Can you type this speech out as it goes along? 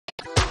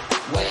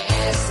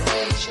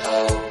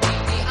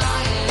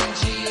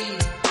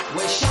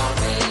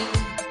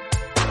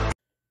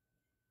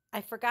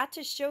forgot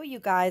to show you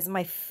guys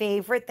my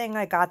favorite thing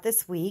I got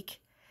this week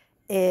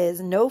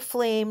is no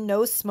flame,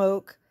 no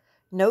smoke,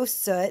 no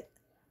soot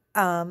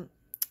from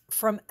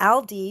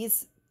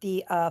Aldi's,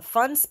 the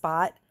Fun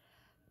Spot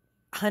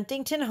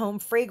Huntington Home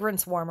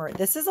Fragrance Warmer.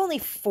 This is only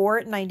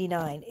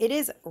 $4.99. It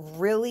is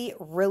really,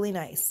 really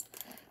nice.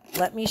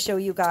 Let me show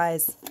you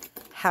guys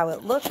how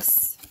it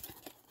looks.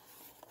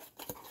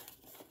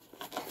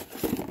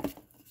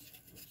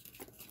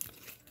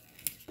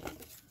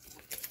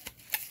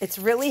 It's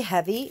really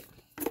heavy,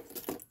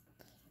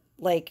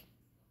 like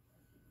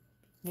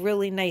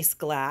really nice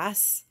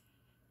glass.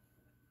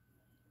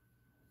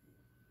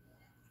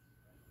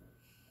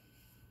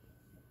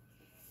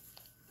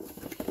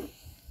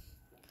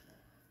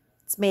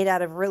 It's made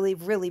out of really,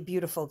 really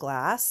beautiful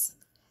glass,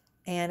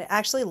 and it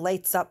actually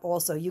lights up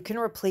also. You can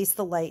replace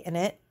the light in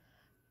it.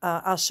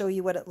 I'll show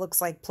you what it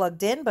looks like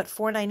plugged in, but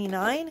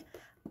 $4.99,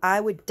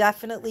 I would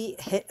definitely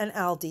hit an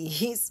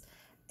Aldi's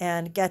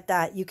and get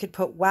that. You could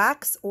put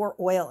wax or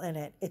oil in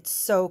it. It's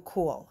so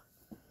cool.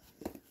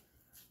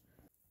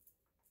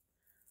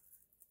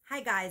 Hi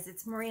guys,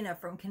 it's Marina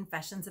from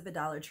Confessions of a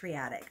Dollar Tree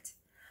Addict.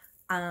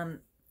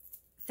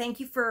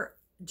 Thank you for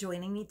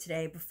joining me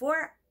today.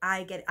 Before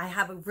I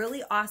have a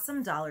really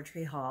awesome Dollar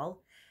Tree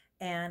haul,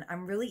 and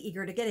I'm really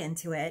eager to get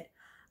into it.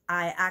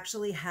 I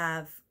actually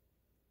have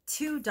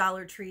two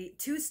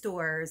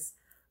stores,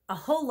 a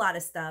whole lot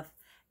of stuff,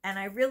 and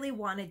I really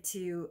wanted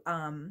to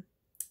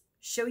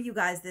show you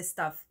guys this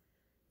stuff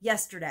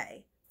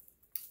yesterday.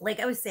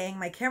 Like I was saying,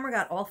 my camera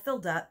got all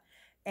filled up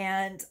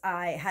and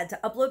I had to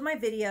upload my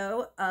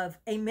video of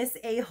a Miss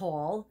A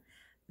haul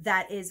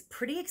that is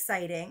pretty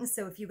exciting.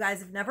 So if you guys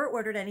have never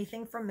ordered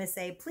anything from Miss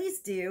A, please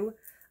do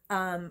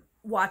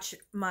watch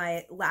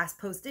my last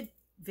posted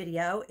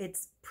video.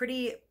 It's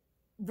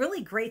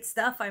really great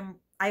stuff.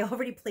 I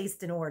already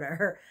placed an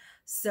order.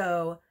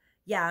 So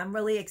yeah, I'm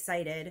really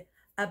excited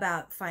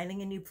about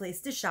finding a new place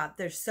to shop.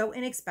 They're so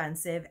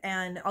inexpensive,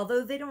 and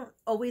although they don't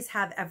always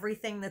have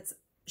everything that's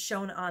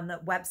shown on the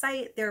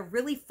website, they're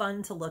really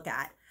fun to look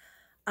at.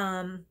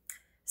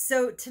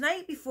 So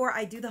tonight, before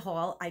I do the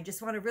haul, I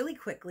just want to really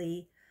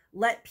quickly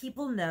let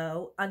people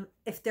know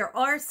if there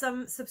are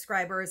some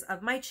subscribers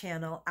of my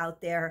channel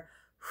out there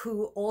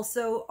who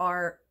also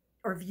are,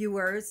 or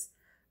viewers,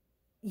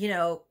 you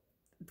know,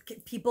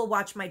 people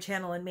watch my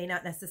channel and may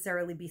not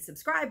necessarily be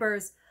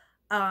subscribers,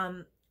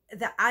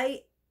 that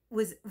I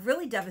was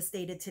really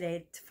devastated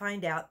today to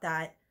find out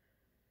that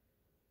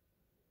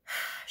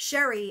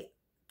Sherry,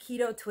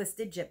 Keto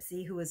Twisted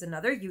Gypsy, who is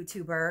another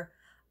YouTuber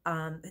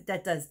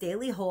that does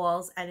daily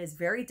hauls and is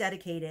very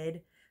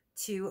dedicated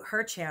to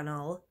her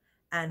channel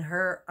and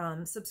her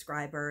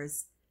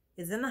subscribers,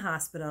 is in the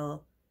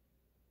hospital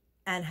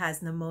and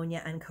has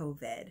pneumonia and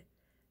COVID.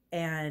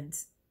 And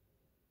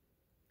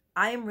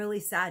I am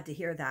really sad to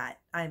hear that.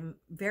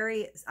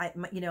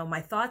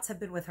 My thoughts have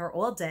been with her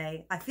all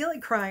day. I feel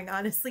like crying,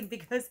 honestly,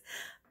 because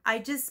I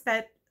just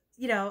spent,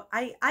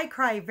 I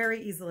cry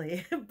very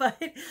easily,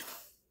 but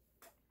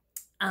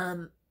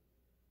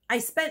I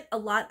spent a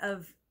lot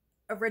of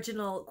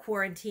original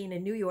quarantine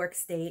in New York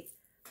State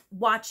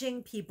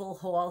watching people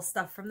haul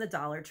stuff from the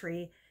Dollar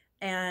Tree.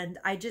 And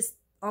I just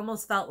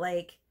almost felt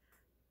like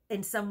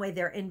in some way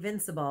they're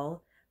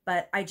invincible,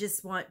 but I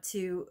just want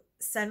to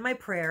send my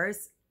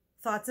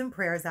thoughts and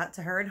prayers out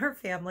to her and her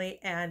family.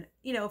 And,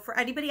 for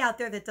anybody out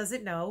there that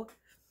doesn't know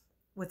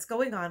what's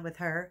going on with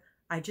her,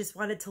 I just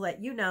wanted to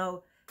let you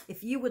know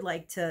if you would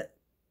like to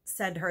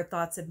send her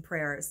thoughts and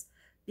prayers,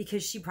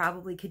 because she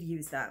probably could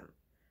use them.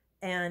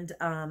 And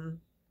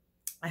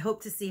I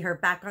hope to see her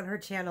back on her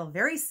channel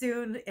very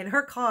soon in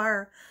her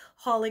car,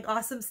 hauling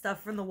awesome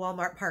stuff from the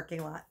Walmart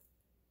parking lot.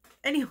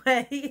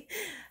 Anyway,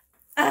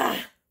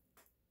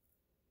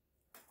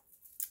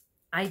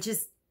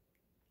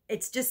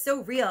 it's just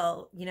so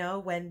real,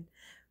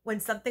 when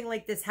something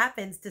like this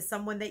happens to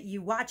someone that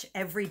you watch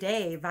every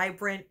day,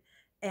 vibrant,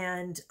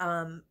 and,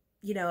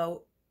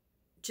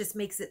 just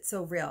makes it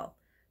so real.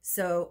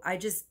 So I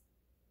just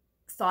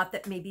thought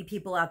that maybe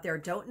people out there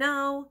don't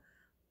know,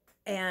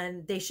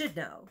 and they should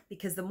know,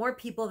 because the more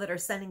people that are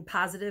sending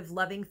positive,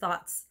 loving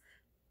thoughts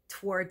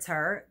towards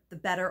her, the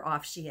better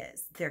off she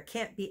is. There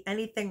can't be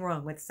anything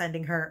wrong with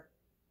sending her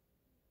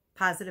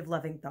positive,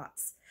 loving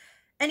thoughts.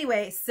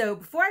 Anyway, so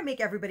before I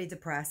make everybody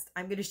depressed,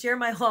 I'm going to share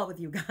my haul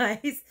with you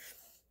guys,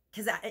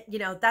 because,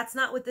 that's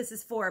not what this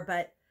is for.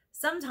 But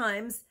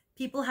sometimes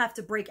people have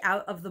to break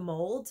out of the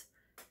mold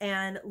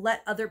and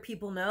let other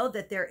people know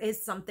that there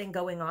is something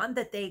going on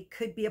that they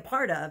could be a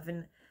part of.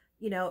 And,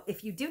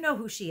 if you do know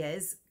who she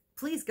is,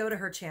 please go to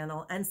her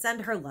channel and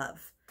send her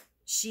love.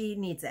 She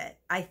needs it,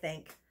 I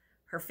think.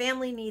 Her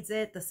family needs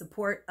it, the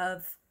support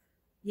of,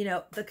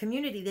 the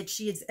community that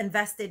she has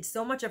invested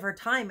so much of her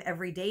time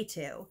every day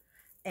to.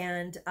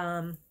 And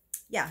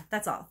yeah,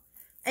 that's all.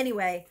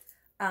 Anyway,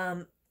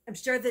 I'm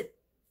sure that,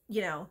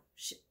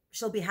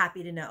 she'll be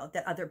happy to know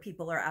that other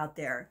people are out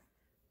there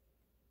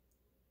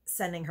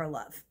sending her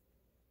love.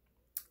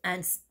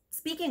 And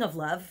speaking of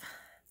love,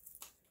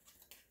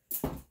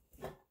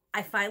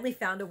 I finally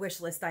found a wish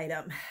list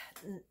item.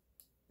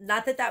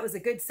 not that that was a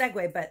good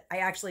segue, but I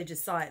actually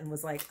just saw it and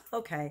was like,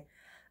 okay.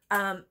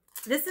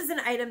 This is an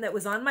item that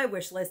was on my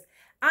wish list.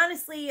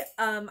 Honestly,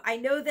 I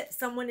know that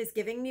someone is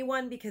giving me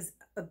one because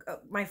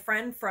my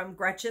friend from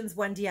Gretchen's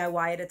One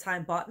DIY at a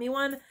Time bought me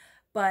one.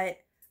 But,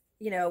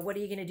 you know, what are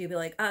you going to do? Be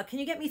like, can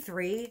you get me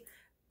 3?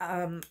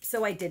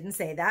 So I didn't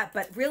say that.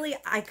 But really,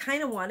 I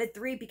kind of wanted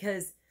 3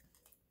 because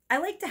I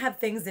like to have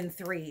things in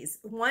 3s.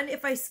 1,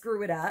 if I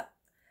screw it up.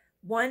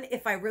 1,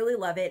 if I really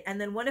love it.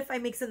 And then 1, if I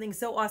make something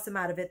so awesome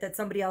out of it that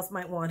somebody else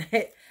might want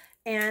it.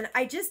 And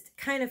I just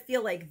kind of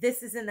feel like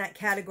this is in that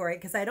category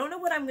because I don't know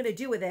what I'm going to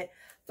do with it,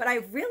 but I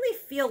really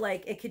feel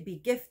like it could be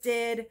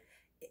gifted.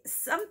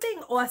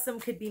 Something awesome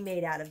could be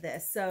made out of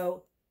this.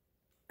 So,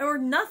 or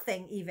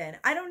nothing even.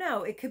 I don't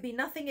know. It could be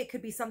nothing. It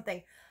could be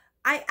something.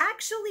 I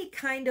actually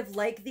kind of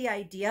like the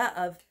idea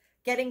of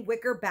getting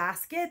wicker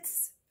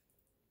baskets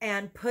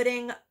and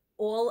putting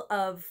all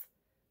of,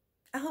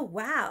 oh,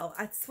 wow.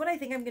 That's what I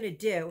think I'm going to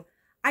do.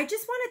 I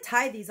just want to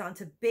tie these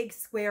onto big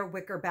square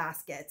wicker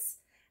baskets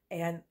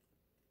and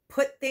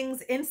put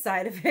things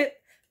inside of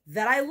it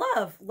that I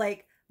love,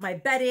 like my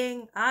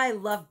bedding. I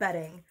love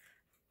bedding.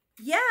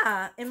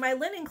 Yeah, in my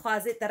linen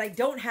closet that I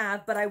don't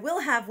have, but I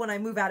will have when I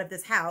move out of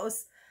this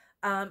house.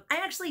 I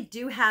actually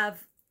do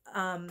have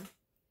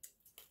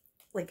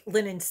like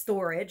linen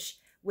storage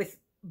with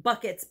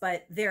buckets,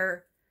 but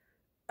they're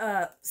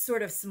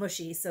sort of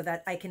smushy so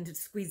that I can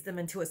squeeze them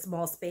into a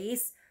small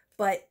space.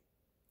 But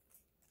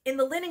in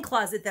the linen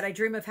closet that I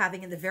dream of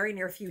having in the very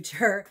near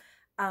future,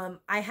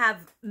 I have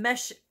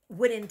mesh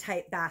wooden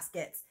type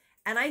baskets.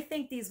 And I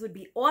think these would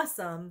be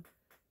awesome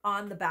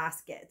on the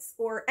baskets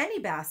or any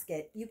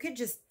basket. You could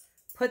just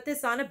put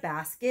this on a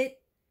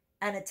basket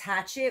and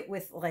attach it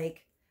with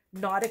like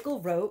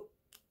nautical rope.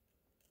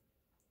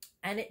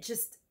 And it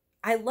just,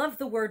 I love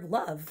the word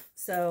love.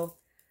 So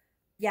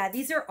yeah,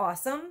 these are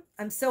awesome.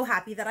 I'm so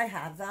happy that I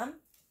have them.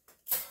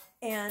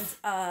 And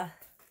I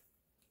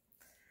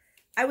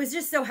was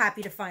just so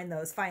happy to find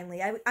those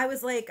finally. I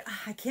was like,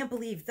 I can't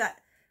believe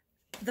that.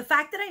 The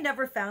fact that I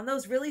never found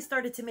those really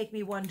started to make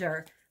me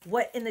wonder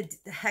what in the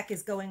heck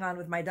is going on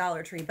with my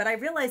Dollar Tree. But I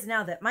realize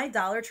now that my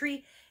Dollar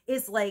Tree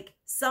is like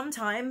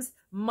sometimes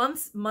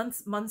months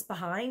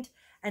behind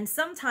and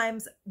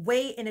sometimes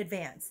way in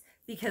advance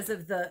because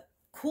of the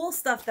cool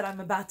stuff that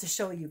I'm about to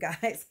show you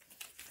guys.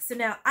 So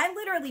now I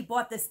literally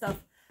bought this stuff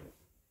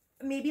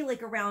maybe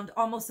like around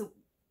almost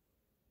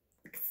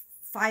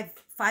 4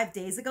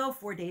 days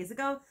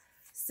ago.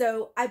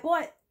 So I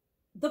bought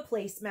the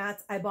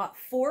placemats. I bought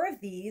 4 of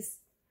these.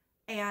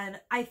 And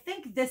I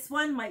think this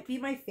one might be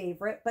my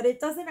favorite, but it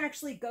doesn't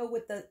actually go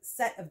with the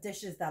set of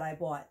dishes that I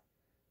bought.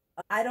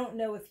 I don't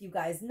know if you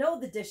guys know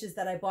the dishes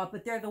that I bought,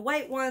 but they're the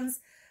white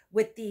ones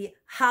with the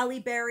holly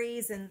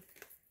berries, and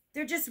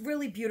they're just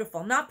really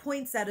beautiful. Not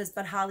poinsettias,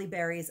 but holly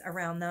berries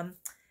around them.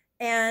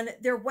 And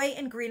they're white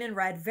and green and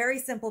red. Very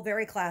simple,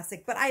 very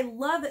classic. But I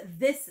love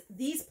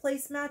these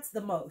placemats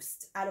the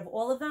most. Out of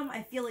all of them,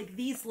 I feel like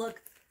these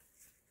look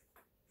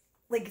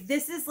like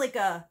this is like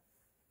a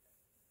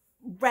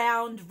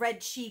round,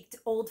 red-cheeked,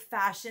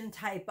 old-fashioned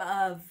type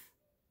of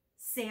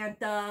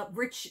Santa,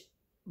 rich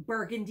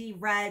burgundy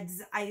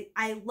reds.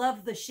 I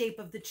love the shape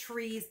of the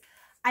trees.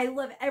 I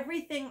love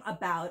everything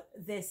about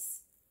this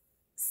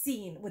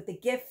scene with the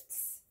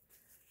gifts.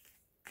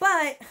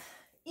 But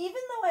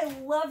even though I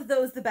love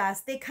those the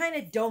best, they kind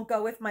of don't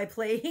go with my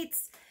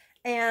plates.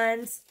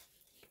 And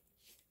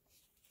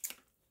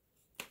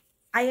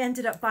I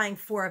ended up buying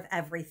 4 of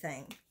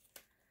everything.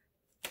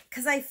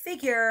 Because I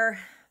figure,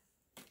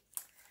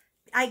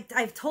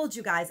 I've told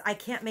you guys, I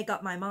can't make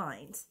up my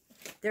mind.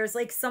 There's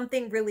like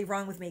something really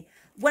wrong with me.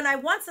 When I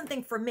want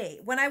something for me,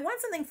 when I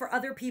want something for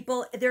other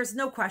people, there's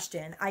no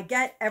question. I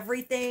get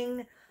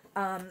everything.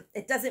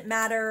 It doesn't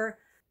matter.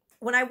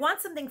 When I want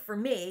something for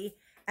me,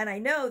 and I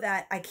know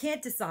that I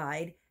can't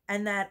decide,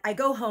 and that I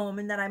go home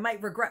and that I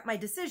might regret my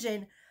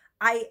decision,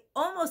 I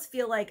almost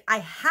feel like I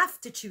have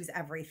to choose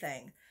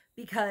everything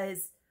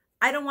because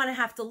I don't want to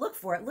have to look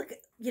for it. Look,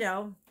 you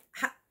know,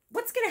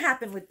 what's going to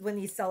happen when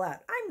these sell out?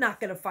 I'm not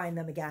going to find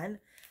them again.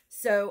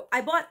 So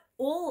I bought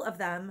all of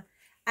them,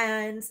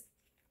 and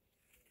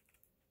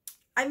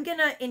I'm going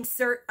to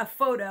insert a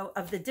photo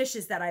of the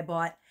dishes that I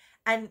bought.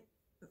 And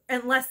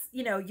unless,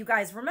 you know, you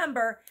guys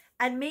remember,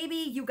 and maybe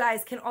you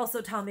guys can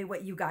also tell me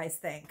what you guys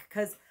think,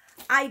 because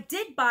I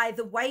did buy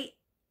the white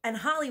and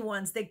holly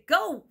ones that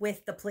go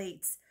with the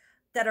plates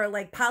that are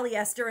like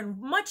polyester and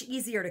much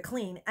easier to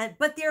clean,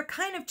 but they're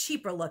kind of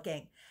cheaper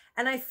looking.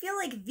 And I feel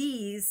like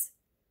these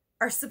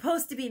are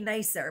supposed to be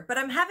nicer, but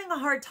I'm having a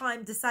hard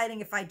time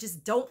deciding if I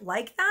just don't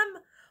like them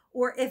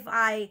or if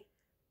I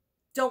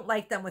don't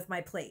like them with my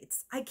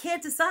plates. I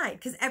can't decide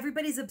because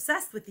everybody's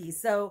obsessed with these.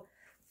 So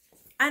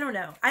I don't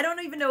know. I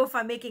don't even know if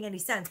I'm making any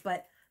sense,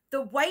 but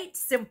the white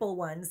simple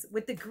ones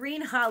with the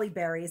green holly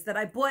berries that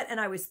I bought and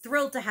I was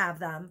thrilled to have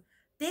them,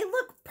 they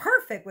look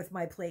perfect with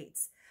my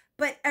plates.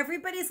 But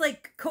everybody's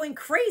like going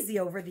crazy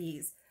over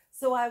these.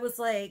 So I was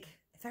like,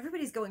 if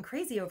everybody's going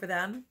crazy over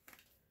them,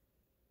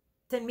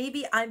 then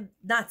maybe I'm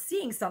not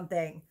seeing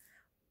something.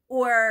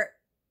 Or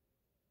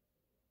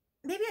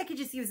maybe I could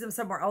just use them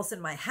somewhere else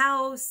in my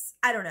house.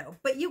 I don't know.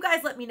 But you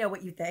guys let me know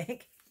what you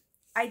think.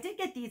 I did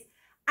get these.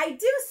 I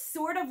do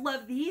sort of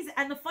love these.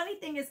 And the funny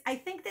thing is, I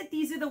think that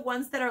these are the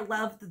ones that are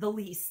loved the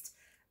least.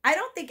 I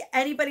don't think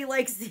anybody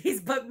likes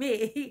these but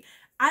me.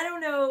 I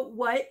don't know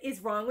what is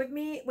wrong with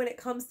me when it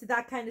comes to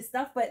that kind of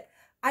stuff, but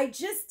I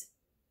just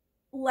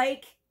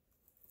like,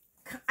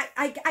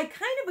 I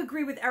kind of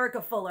agree with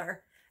Erica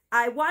Fuller.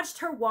 I watched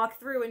her walk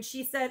through and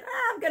she said,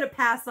 I'm going to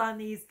pass on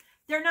these.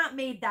 They're not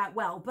made that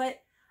well,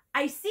 but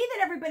I see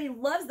that everybody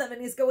loves them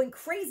and is going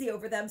crazy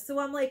over them. So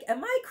I'm like,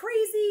 am I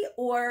crazy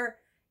or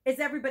is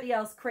everybody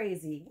else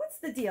crazy? What's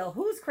the deal?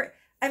 Who's crazy?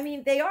 I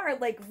mean, they are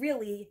like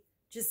really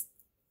just,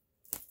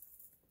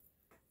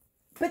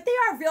 but they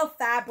are real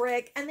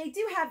fabric and they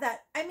do have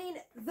that. I mean,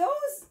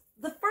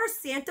 the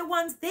first Santa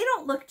ones, they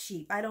don't look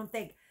cheap, I don't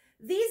think.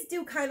 These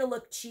do kind of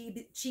look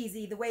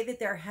cheesy, the way that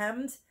they're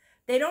hemmed.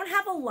 They don't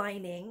have a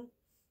lining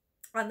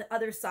on the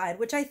other side,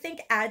 which I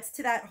think adds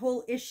to that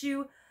whole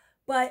issue.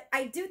 But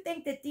I do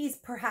think that these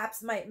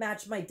perhaps might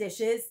match my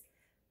dishes.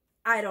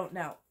 I don't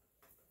know.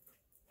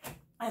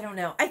 I don't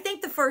know. I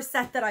think the first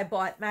set that I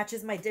bought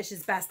matches my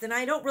dishes best. And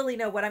I don't really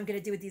know what I'm going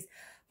to do with these.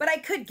 But I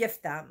could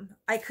gift them.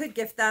 I could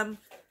gift them.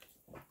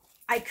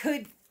 I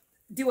could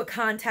do a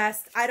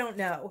contest. I don't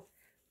know.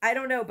 I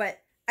don't know.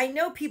 But I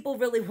know people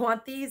really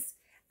want these.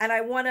 And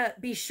I want to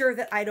be sure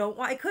that I don't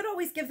want. I could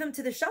always give them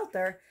to the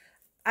shelter.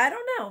 I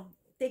don't know.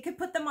 They could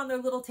put them on their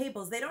little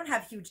tables. They don't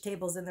have huge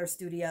tables in their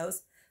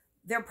studios.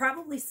 They're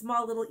probably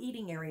small little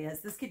eating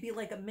areas. This could be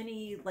like a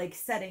mini like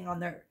setting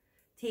on their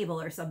table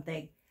or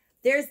something.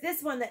 There's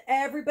this one that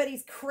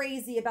everybody's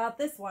crazy about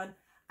this one.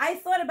 I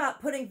thought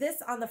about putting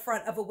this on the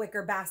front of a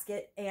wicker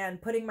basket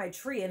and putting my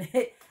tree in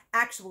it,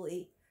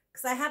 actually,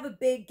 because I have a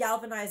big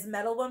galvanized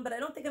metal one, but I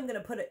don't think I'm going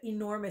to put an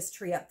enormous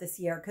tree up this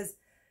year because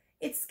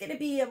it's going to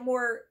be a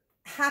more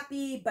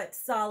happy but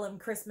solemn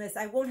Christmas.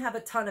 I won't have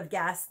a ton of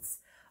guests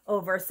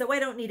over, so I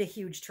don't need a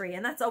huge tree,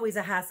 and that's always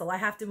a hassle. I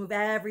have to move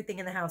everything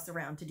in the house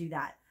around to do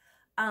that.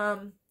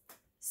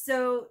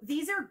 So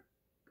these are,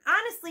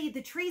 honestly,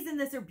 the trees in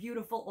this are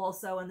beautiful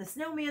also, and the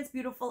snowman's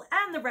beautiful,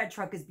 and the red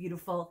truck is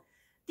beautiful.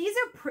 These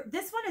are,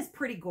 this one is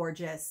pretty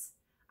gorgeous.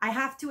 I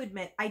have to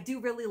admit, I do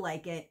really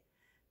like it.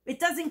 It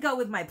doesn't go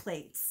with my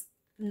plates,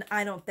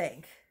 I don't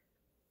think.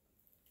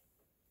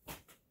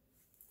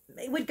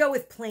 It would go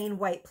with plain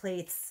white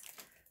plates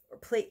or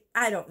plate.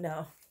 I don't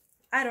know.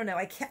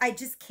 I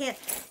just can't.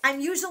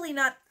 I'm usually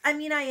not. I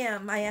mean, I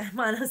am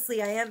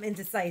honestly, I am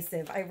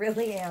indecisive. I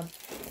really am.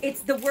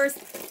 It's the worst.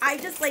 I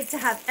just like to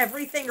have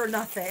everything or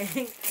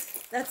nothing.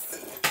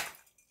 That's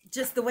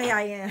just the way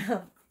I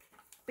am.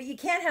 But you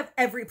can't have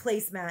every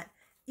placemat,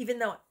 even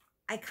though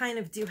I kind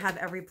of do have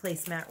every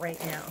placemat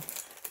right now.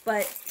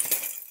 But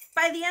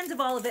by the end of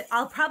all of it,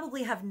 I'll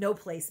probably have no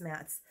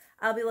placemats.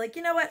 I'll be like,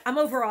 you know what? I'm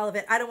over all of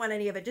it. I don't want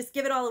any of it. Just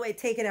give it all away.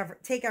 Take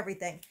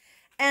everything.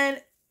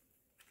 And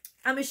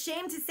I'm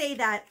ashamed to say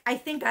that I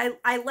think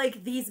I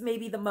like these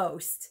maybe the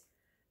most.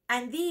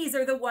 And these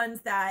are the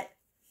ones that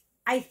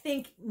I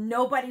think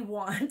nobody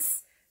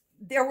wants.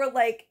 There were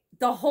like,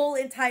 the whole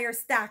entire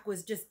stack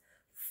was just,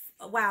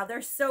 wow,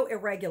 they're so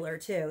irregular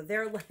too.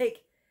 They're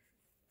like,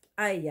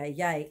 ay, ay,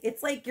 ay.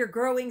 It's like you're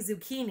growing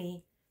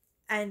zucchini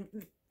and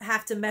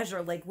have to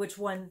measure like which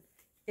one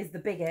is the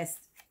biggest.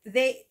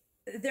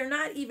 They're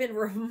not even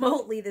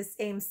remotely the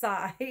same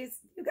size.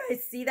 You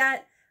guys see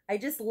that? I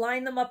just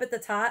lined them up at the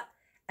top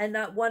and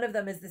not one of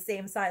them is the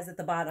same size at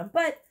the bottom.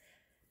 But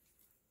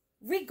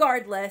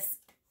regardless,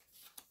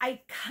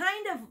 I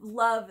kind of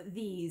love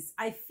these.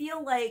 I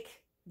feel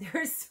like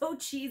they're so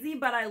cheesy,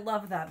 but I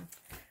love them.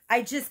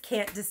 I just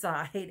can't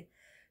decide.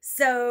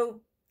 So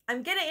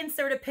I'm going to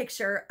insert a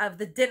picture of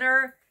the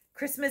dinner,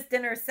 Christmas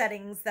dinner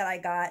settings that I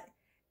got.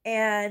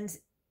 And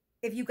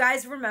if you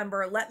guys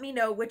remember, let me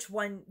know which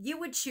one you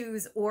would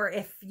choose or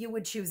if you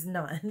would choose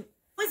none. That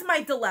was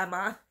my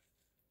dilemma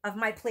of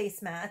my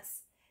placemats.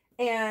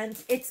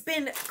 And it's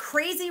been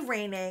crazy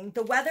raining.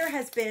 The weather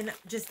has been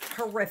just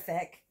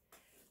horrific.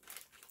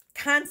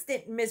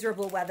 Constant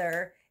miserable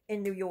weather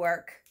in New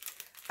York.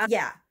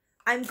 Yeah,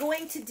 I'm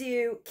going to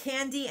do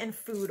candy and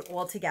food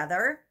all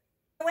together.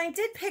 So I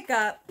did pick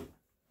up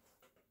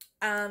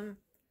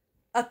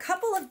a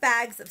couple of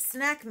bags of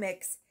snack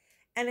mix.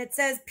 And it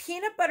says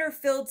peanut butter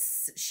filled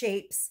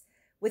shapes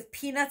with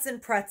peanuts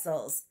and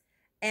pretzels.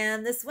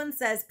 And this one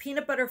says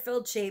peanut butter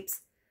filled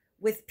shapes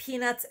with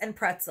peanuts and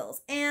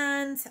pretzels.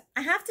 And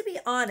I have to be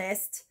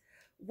honest,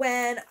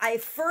 when I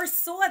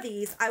first saw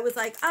these, I was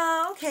like,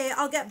 oh, okay,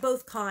 I'll get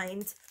both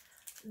kinds.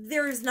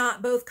 There's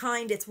not both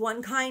kind. It's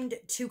one kind,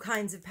 two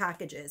kinds of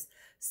packages.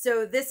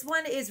 So this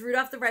one is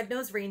Rudolph the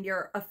Red-Nosed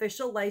Reindeer,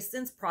 official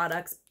licensed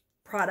product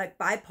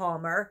by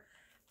Palmer.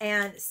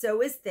 And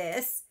so is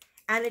this.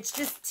 And it's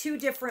just two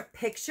different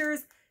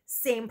pictures,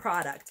 same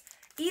product.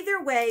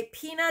 Either way,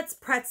 peanuts,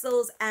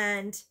 pretzels,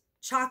 and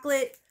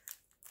chocolate.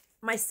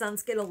 My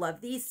son's going to love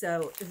these.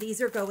 So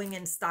these are going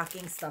in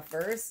stocking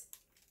stuffers.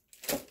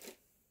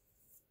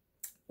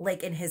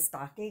 Like in his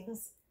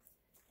stockings.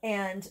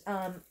 And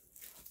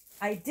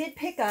I did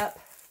pick up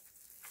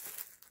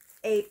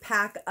a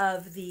pack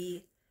of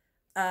the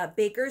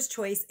Baker's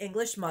Choice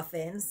English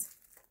muffins.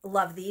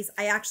 Love these.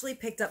 I actually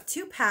picked up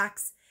 2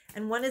 packs,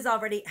 and one is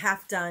already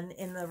half done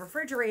in the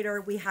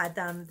refrigerator. We had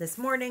them this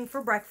morning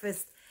for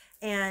breakfast,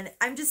 and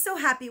I'm just so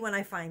happy when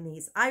I find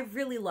these. I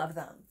really love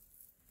them.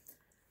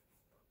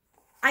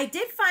 I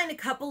did find a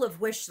couple of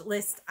wish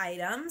list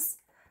items.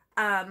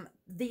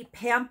 The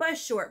Pampa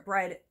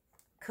shortbread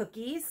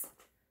cookies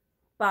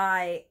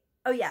by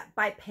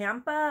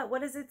Pampa.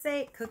 What does it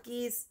say?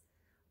 Cookies,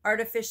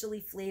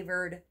 artificially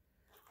flavored.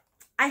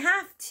 I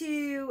have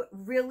to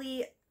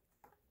really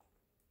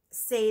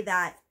say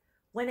that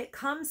when it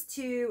comes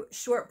to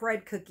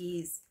shortbread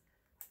cookies,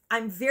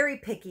 I'm very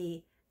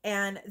picky.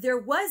 And there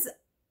was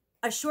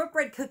a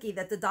shortbread cookie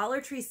that the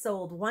Dollar Tree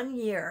sold one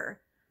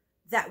year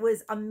that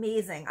was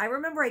amazing. I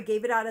remember I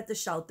gave it out at the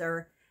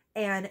shelter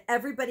and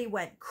everybody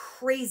went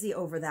crazy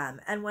over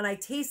them. And when I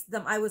tasted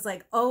them, I was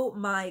like, oh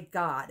my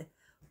God,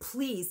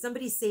 please,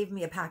 somebody save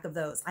me a pack of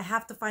those. I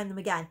have to find them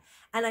again.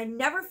 And I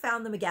never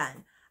found them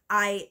again.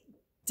 I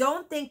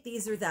don't think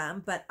these are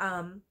them, but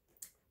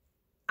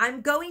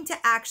I'm going to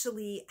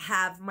actually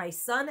have my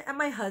son and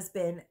my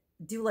husband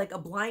do like a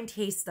blind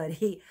taste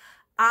study.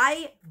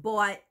 I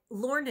bought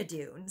Lorna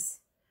Doones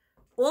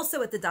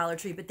also at the Dollar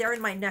Tree, but they're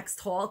in my next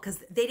haul because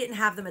they didn't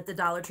have them at the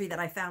Dollar Tree that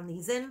I found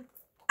these in.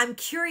 I'm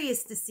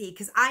curious to see,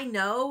 because I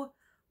know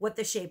what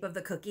the shape of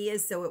the cookie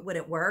is, so it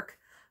wouldn't work.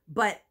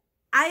 But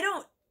I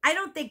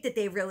don't think that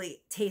they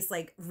really taste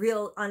like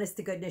real honest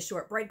to goodness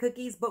shortbread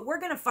cookies, but we're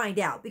going to find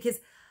out, because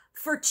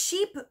for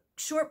cheap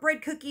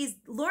shortbread cookies,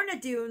 Lorna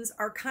Doones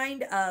are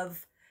kind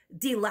of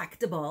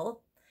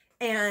delectable,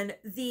 and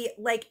the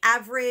like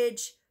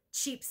average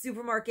cheap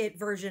supermarket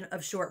version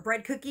of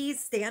shortbread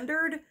cookies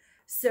standard.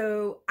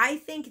 So I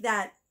think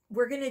that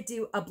we're going to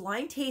do a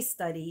blind taste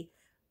study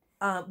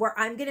where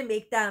I'm going to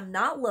make them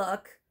not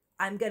look.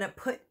 I'm going to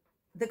put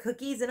the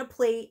cookies in a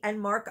plate and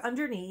mark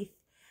underneath,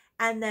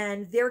 and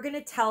then they're going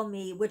to tell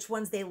me which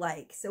ones they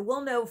like. So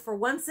we'll know for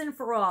once and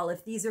for all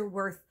if these are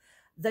worth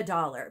the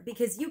 $1,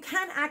 because you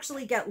can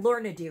actually get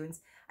Lorna Doones.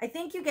 I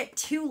think you get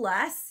 2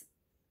 less,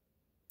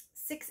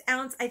 6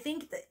 ounce. I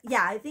think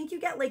you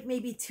get like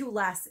maybe 2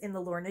 less in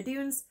the Lorna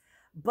Doones,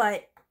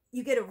 but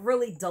you get a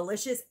really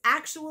delicious,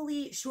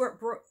 actually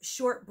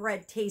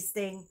shortbread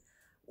tasting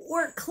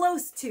or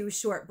close to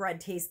shortbread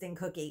tasting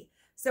cookie.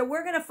 So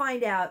we're going to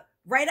find out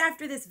right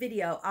after this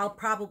video. I'll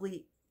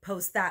probably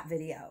post that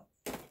video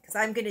because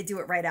I'm going to do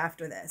it right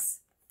after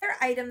this. Another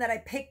item that I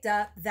picked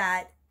up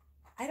that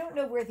I don't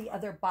know where the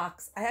other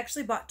box, I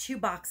actually bought 2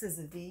 boxes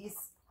of these.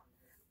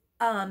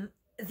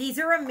 These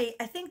are amazing.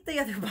 I think the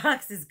other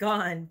box is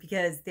gone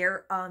because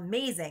they're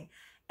amazing.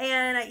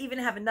 And I even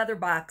have another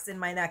box in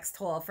my next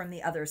haul from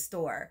the other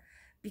store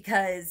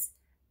because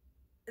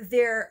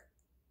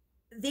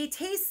they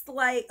taste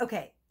like,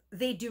 okay,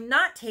 they do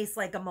not taste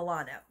like a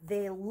Milano.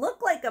 They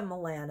look like a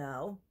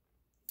Milano,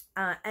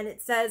 and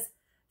it says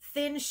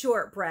thin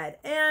shortbread.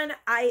 And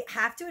I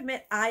have to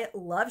admit, I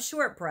love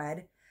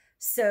shortbread.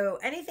 So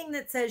anything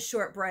that says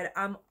shortbread,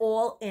 I'm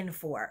all in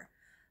for.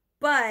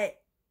 But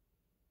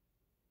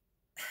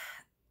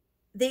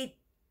they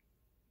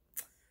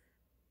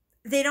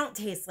don't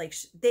taste like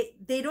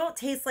they don't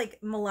taste like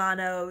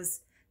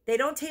Milanos. They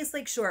don't taste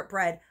like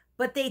shortbread,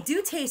 but they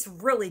do taste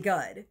really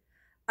good.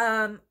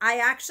 I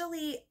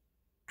actually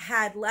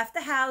had left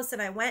the house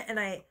and I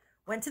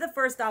went to the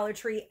first Dollar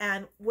Tree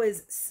and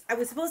I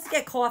was supposed to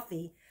get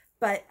coffee,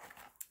 but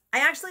I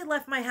actually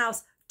left my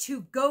house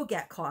to go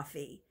get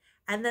coffee.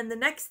 And then the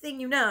next thing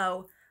you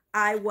know,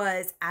 I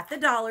was at the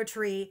Dollar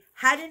Tree,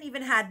 hadn't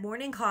even had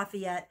morning coffee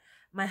yet.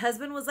 My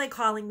husband was like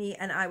calling me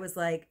and I was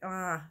like,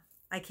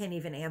 I can't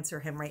even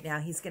answer him right now.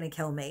 He's going to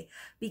kill me.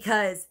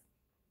 Because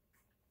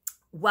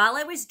while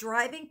I was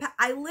driving,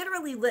 I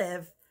literally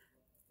live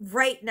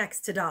right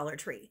next to Dollar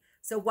Tree.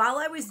 So while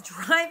I was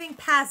driving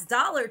past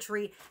Dollar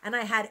Tree and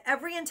I had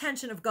every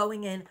intention of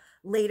going in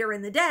later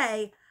in the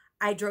day,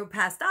 I drove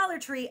past Dollar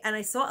Tree and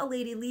I saw a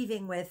lady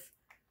leaving with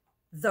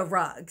the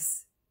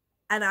rugs.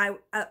 And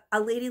a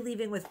lady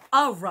leaving with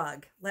a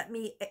rug. Let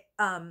me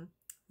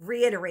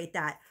reiterate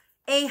that.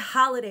 A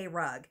holiday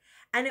rug.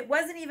 And it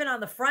wasn't even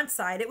on the front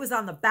side. It was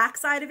on the back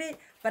side of it.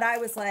 But I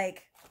was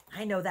like,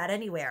 I know that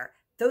anywhere.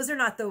 Those are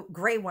not the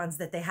gray ones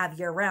that they have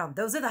year round.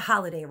 Those are the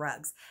holiday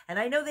rugs. And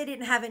I know they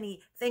didn't have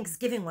any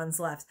Thanksgiving ones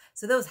left.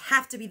 So those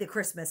have to be the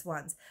Christmas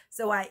ones.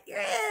 So I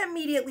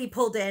immediately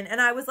pulled in and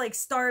I was like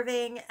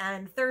starving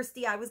and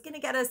thirsty. I was going to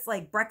get us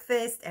like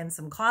breakfast and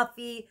some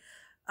coffee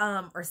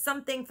or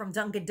something from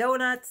Dunkin'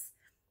 Donuts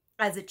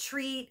as a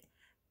treat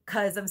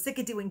because I'm sick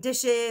of doing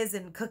dishes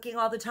and cooking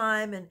all the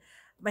time. And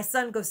my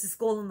son goes to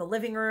school in the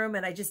living room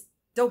and I just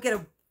don't get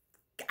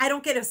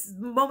a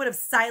moment of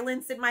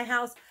silence in my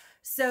house.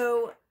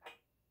 So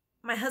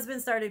my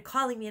husband started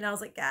calling me and I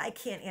was like, I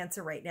can't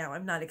answer right now.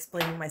 I'm not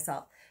explaining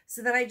myself.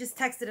 So then I just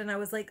texted and I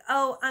was like,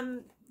 oh,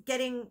 I'm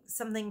getting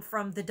something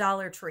from the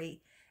Dollar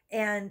Tree.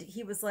 And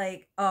he was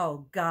like,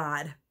 oh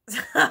God.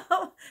 So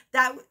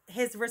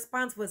his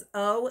response was,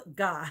 oh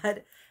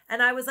God.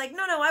 And I was like,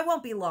 no, I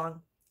won't be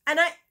long. And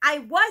I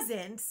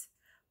wasn't,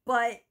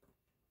 but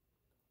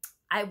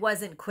I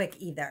wasn't quick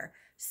either.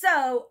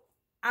 So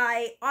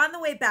on the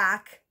way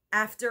back,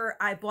 after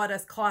I bought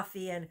us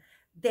coffee, and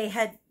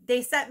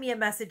they sent me a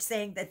message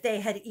saying that they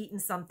had eaten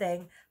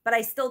something, but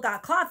I still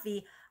got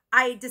coffee.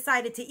 I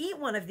decided to eat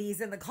one of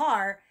these in the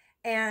car.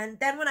 And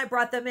then when I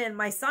brought them in,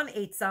 my son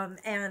ate some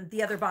and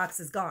the other box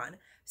is gone.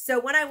 So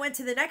when I went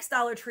to the next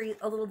Dollar Tree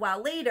a little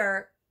while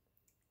later,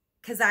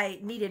 because I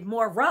needed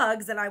more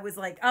rugs and I was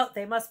like, oh,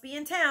 they must be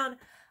in town,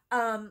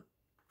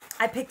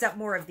 I picked up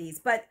more of these.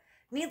 But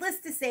needless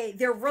to say,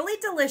 they're really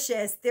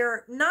delicious.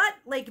 They're not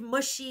like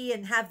mushy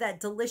and have that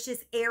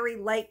delicious, airy,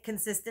 light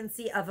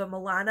consistency of a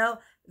Milano.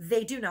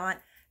 They do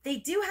not. They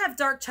do have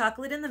dark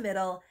chocolate in the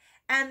middle,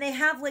 and they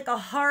have like a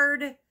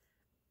hard,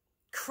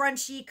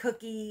 crunchy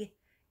cookie.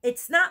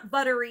 It's not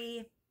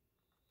buttery.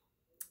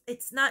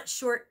 It's not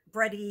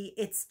shortbready.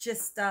 It's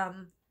just,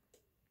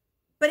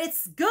 but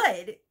it's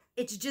good.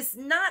 It's just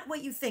not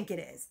what you think it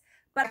is.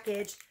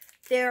 Package.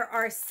 There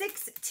are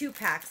 6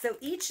 2-packs. So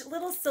each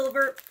little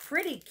silver,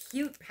 pretty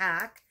cute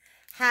pack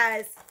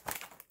has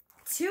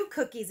 2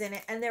 cookies in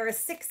it. And there are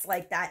 6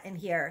 like that in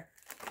here.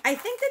 I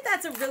think that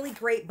that's a really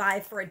great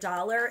buy for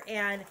 $1.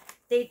 And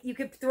you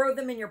could throw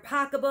them in your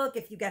pocketbook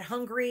if you get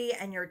hungry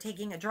and you're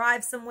taking a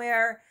drive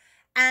somewhere.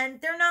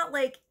 And they're not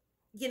like,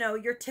 you know,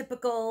 your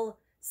typical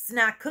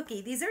snack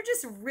cookie. These are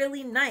just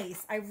really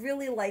nice. I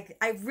really love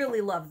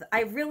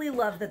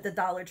that the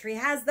Dollar Tree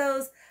has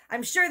those.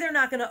 I'm sure they're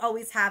not going to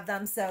always have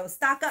them, so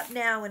stock up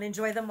now and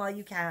enjoy them while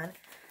you can.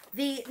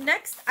 The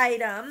next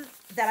item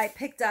that I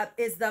picked up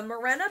is the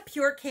Morena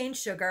Pure Cane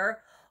Sugar,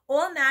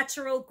 all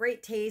natural,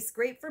 great taste,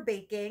 great for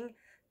baking,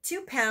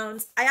 2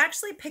 pounds. I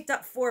actually picked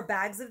up 4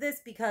 bags of this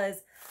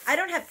because I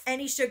don't have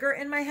any sugar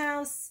in my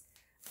house,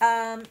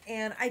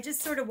 and I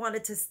just sort of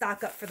wanted to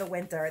stock up for the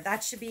winter.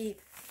 That should be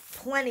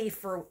plenty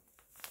for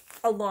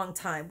a long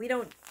time. We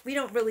don't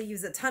really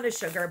use a ton of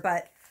sugar,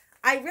 but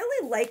I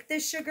really like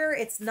this sugar.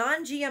 It's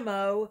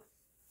non-GMO.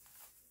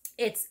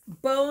 It's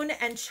bone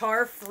and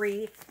char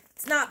free.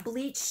 It's not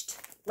bleached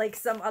like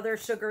some other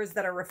sugars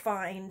that are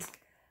refined.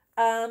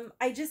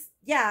 It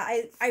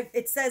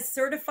says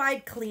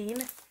certified clean,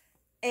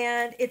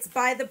 and it's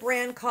by the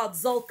brand called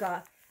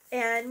Zolka.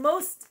 And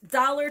most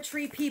Dollar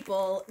Tree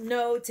people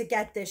know to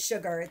get this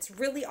sugar. It's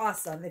really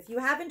awesome. If you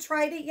haven't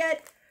tried it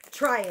yet,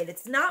 try it.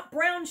 It's not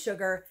brown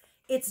sugar.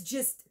 It's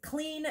just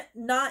clean,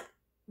 not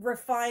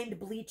refined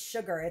bleached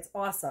sugar. It's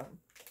awesome.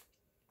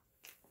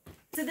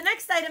 So the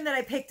next item that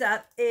I picked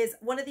up is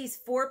one of these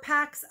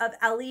 4-packs of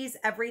Ellie's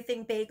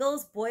Everything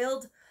Bagels,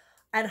 boiled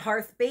and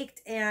hearth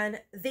baked, and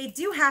they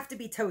do have to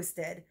be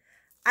toasted.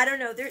 I don't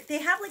know. They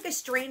have like a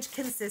strange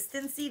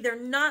consistency. They're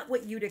not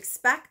what you'd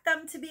expect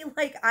them to be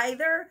like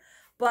either,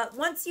 but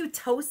once you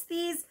toast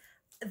these,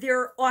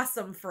 they're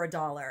awesome for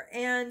 $1,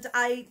 and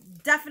I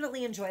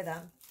definitely enjoy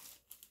them.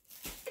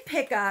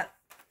 Pick up.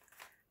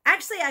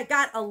 Actually, I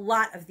got a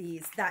lot of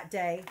these that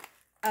day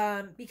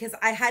because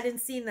I hadn't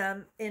seen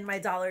them in my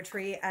Dollar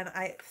Tree, and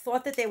I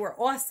thought that they were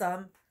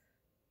awesome.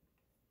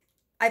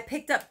 I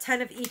picked up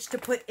 10 of each to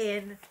put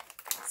in,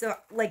 so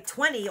like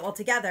 20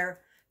 altogether,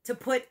 to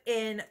put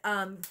in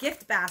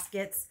gift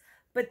baskets.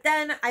 But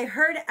then I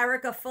heard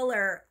Erica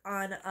Fuller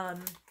on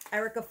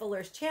Erica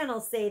Fuller's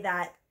channel say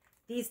that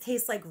these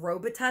taste like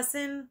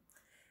Robitussin,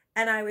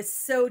 and I was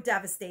so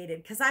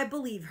devastated because I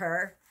believe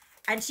her.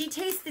 And she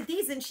tasted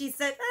these and she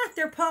said,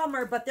 they're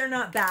Palmer, but they're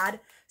not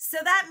bad. So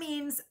that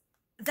means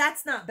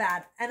that's not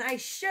bad. And I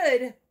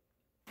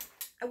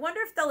wonder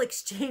if they'll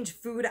exchange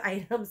food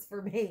items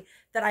for me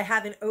that I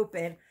haven't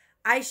opened.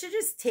 I should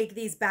just take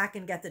these back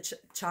and get the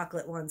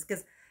chocolate ones,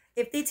 because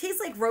if they taste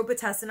like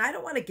Robitussin, I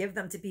don't want to give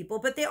them to people.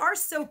 But they are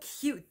so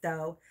cute,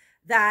 though,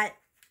 that,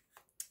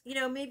 you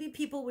know, maybe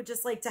people would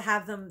just like to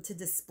have them to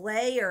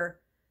display. Or,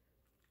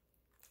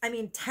 I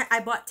mean,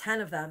 I bought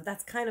 10 of them.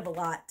 That's kind of a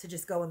lot to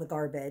just go in the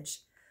garbage.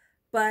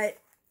 But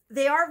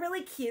they are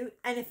really cute.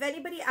 And if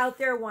anybody out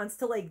there wants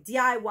to like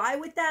DIY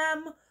with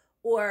them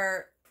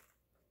or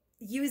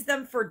use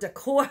them for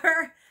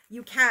decor,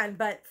 you can.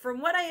 But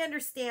from what I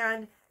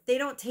understand, they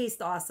don't taste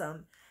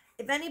awesome.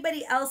 If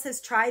anybody else has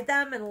tried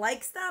them and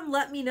likes them,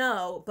 let me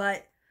know.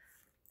 But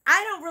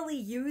I don't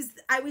really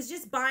I was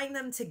just buying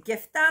them to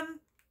gift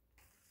them.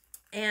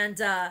 And,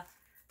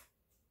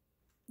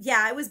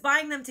 yeah, I was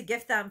buying them to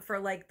gift them for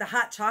like the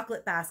hot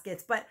chocolate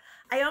baskets. But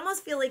I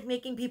almost feel like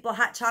making people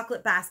hot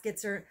chocolate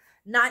baskets are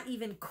not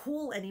even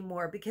cool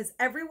anymore, because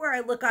everywhere I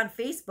look on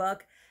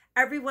Facebook,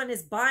 everyone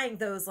is buying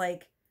those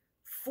like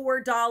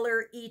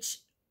 $4 each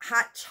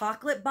hot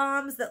chocolate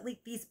bombs that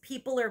like these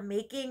people are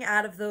making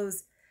out of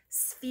those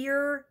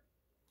sphere,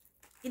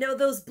 you know,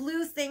 those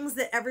blue things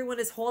that everyone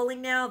is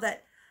hauling now,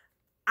 that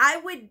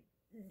I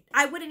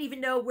wouldn't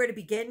even know where to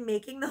begin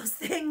making those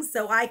things,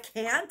 so I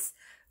can't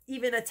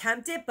even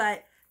attempt it.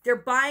 But they're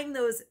buying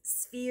those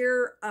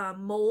sphere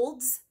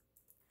molds,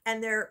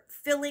 and they're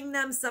filling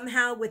them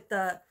somehow with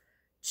the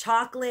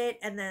chocolate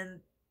and then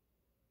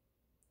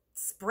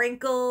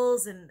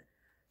sprinkles and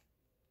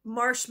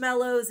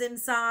marshmallows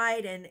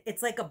inside, and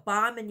it's like a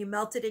bomb, and you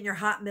melt it in your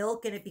hot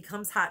milk and it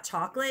becomes hot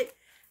chocolate.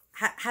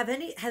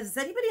 has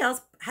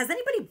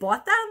anybody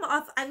bought them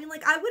off? I mean,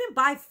 like, I wouldn't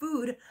buy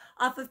food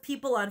off of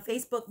people on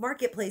Facebook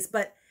Marketplace,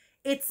 but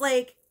it's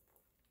like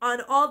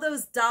on all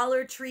those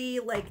Dollar Tree,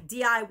 like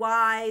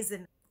DIYs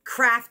and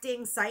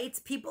crafting sites,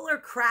 people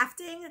are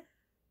crafting,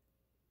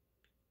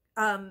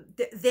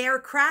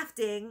 they're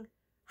crafting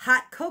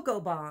hot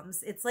cocoa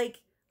bombs. It's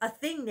like a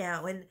thing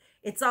now, and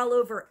it's all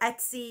over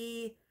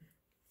Etsy,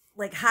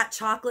 like hot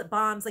chocolate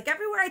bombs. Like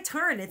everywhere I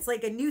turn, it's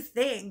like a new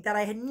thing that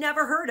I had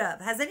never heard of.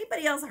 Has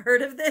anybody else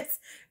heard of this?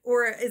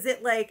 Or is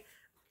it like,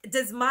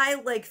 does my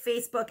like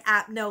Facebook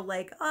app know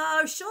like,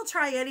 oh, she'll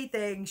try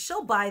anything,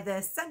 she'll buy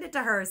this, send it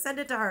to her, send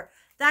it to her?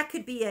 That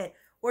could be it.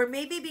 Or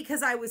maybe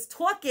because I was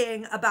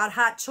talking about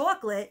hot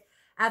chocolate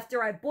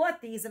after I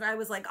bought these and I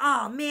was like,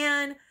 oh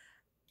man,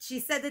 she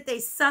said that they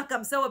suck.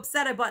 I'm so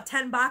upset. I bought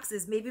 10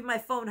 boxes. Maybe my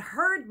phone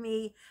heard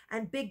me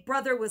and Big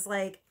Brother was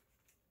like,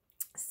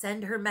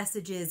 send her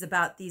messages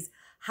about these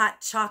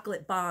hot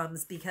chocolate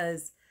bombs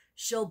because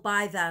she'll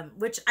buy them,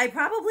 which I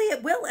probably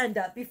will end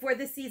up before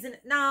this season.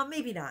 No,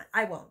 maybe not.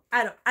 I won't.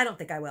 I don't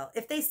think I will.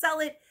 If they sell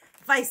it,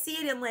 if I see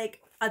it in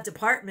like a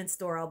department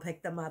store, I'll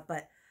pick them up,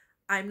 but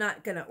I'm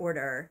not going to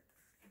order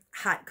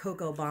hot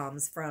cocoa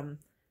bombs from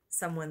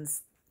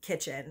someone's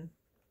kitchen.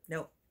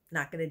 Nope,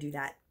 not going to do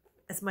that.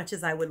 As much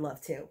as I would love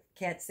to.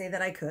 Can't say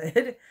that I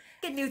could.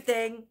 A new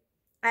thing,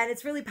 and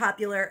it's really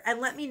popular,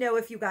 and let me know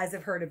if you guys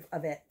have heard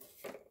of it.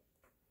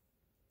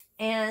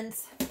 And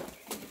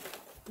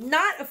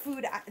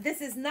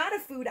this is not a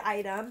food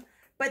item,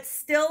 but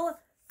still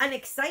an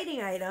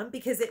exciting item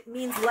because it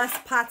means less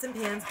pots and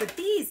pans. But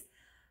these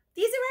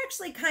are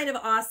actually kind of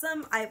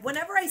awesome.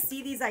 Whenever I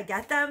see these, I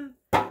get them.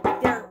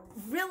 They're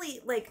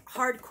really like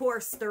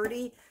hardcore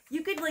sturdy.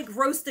 You could like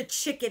roast a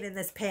chicken in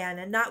this pan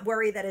and not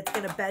worry that it's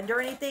going to bend or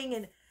anything.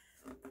 And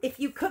if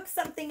you cook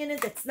something in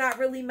it that's not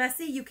really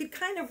messy, you could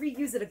kind of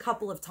reuse it a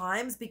couple of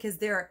times because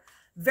they're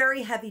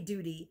very heavy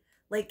duty.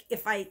 Like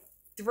if I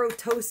throw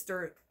toast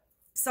or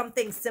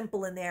something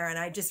simple in there and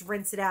I just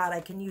rinse it out,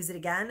 I can use it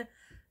again.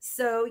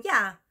 So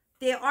yeah,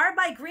 they are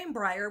by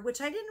Greenbrier,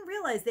 which I didn't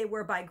realize they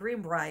were by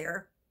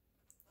Greenbrier.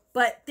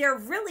 But they're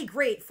really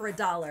great for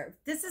 $1.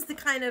 This is the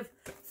kind of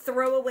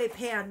throwaway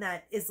pan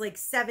that is like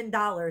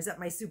 $7 at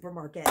my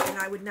supermarket, and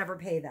I would never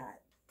pay that.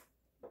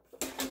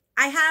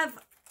 I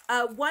have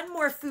one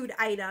more food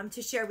item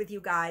to share with you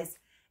guys,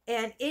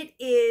 and it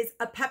is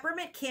a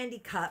peppermint candy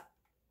cup.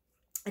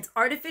 It's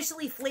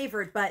artificially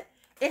flavored, but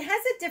it has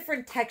a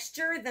different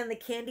texture than the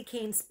candy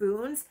cane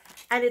spoons,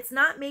 and it's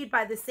not made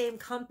by the same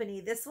company.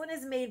 This one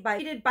is made by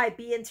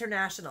Be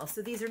International.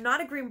 So these are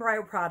not a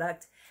Greenbrier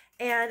product,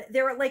 and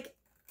they're like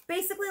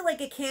basically like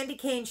a candy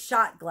cane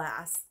shot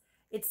glass.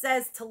 It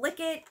says to lick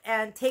it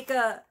and take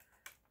a,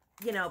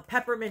 you know,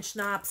 peppermint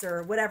schnapps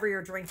or whatever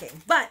you're drinking.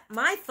 But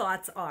my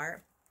thoughts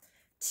are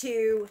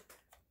to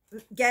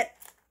get,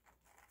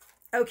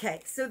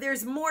 okay, so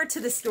there's more to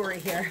the story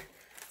here.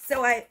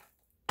 So I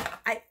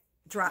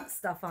dropped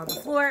stuff on the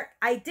floor.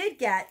 I did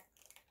get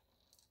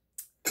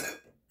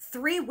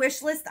 3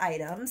 wish list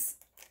items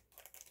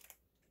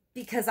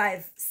because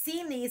I've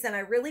seen these and I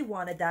really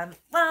wanted them.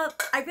 Well,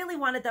 I really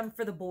wanted them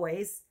for the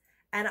boys,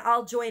 and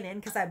I'll join in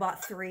because I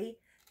bought 3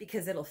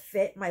 because it'll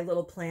fit my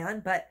little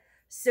plan. But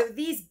so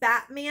these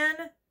Batman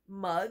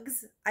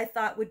mugs I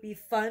thought would be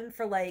fun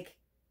for like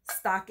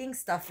stocking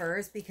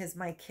stuffers because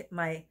my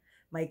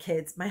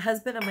kids, my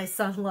husband and my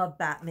son love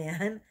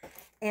Batman.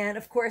 And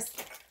of course,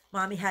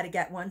 Mommy had to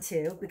get one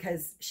too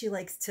because she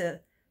likes to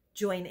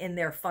join in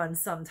their fun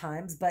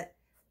sometimes, but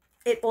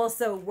it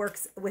also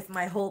works with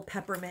my whole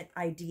peppermint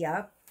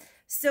idea.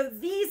 So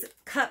these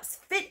cups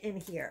fit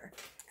in here.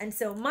 And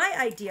so my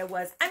idea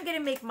was I'm going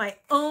to make my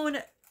own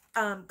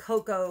hot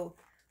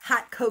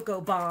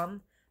cocoa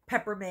bomb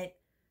peppermint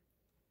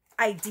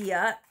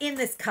idea in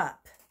this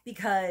cup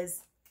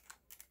because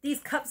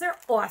these cups are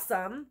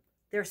awesome.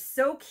 They're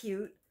so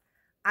cute.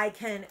 I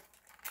can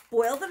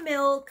boil the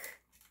milk,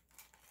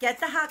 get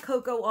the hot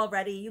cocoa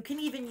already. You can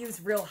even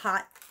use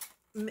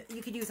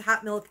you could use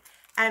hot milk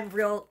and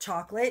real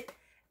chocolate,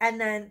 and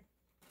then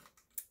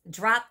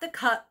drop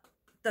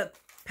the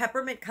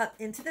peppermint cup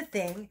into the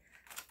thing,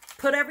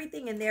 put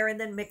everything in there, and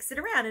then mix it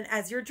around. And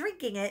as you're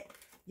drinking it,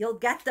 you'll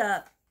get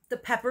the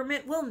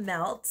peppermint will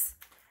melt,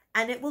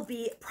 and it will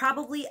be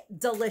probably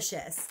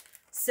delicious.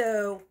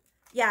 So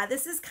yeah,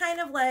 this is kind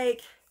of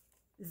like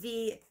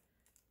the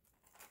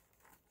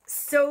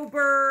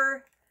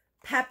sober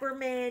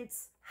peppermint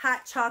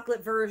hot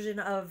chocolate version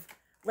of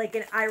like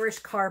an Irish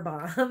car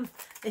bomb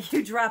that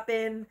you drop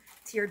in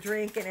to your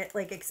drink and it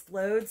like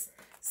explodes.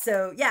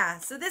 So yeah,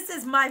 so this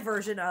is my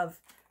version of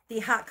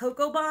the hot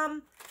cocoa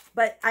bomb,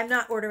 but I'm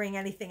not ordering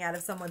anything out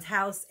of someone's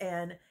house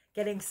and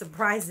getting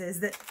surprises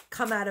that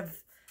come out of,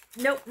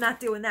 nope, not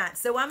doing that.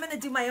 So I'm going to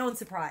do my own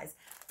surprise.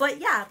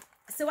 But yeah,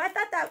 so I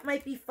thought that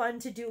might be fun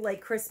to do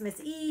like Christmas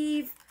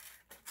Eve,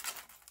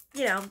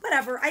 you know,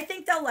 whatever. I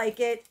think they'll like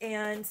it,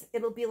 and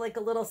it'll be like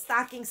a little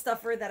stocking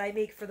stuffer that I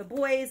make for the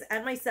boys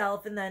and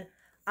myself, and then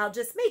I'll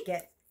just make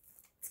it.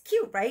 It's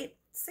cute, right?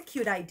 It's a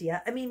cute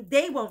idea. I mean,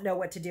 they won't know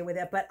what to do with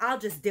it, but I'll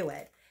just do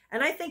it.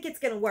 And I think it's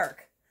going to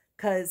work.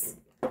 because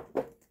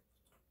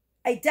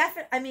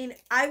I mean,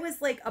 I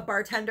was like a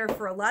bartender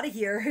for a lot of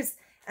years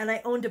and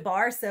I owned a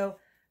bar. So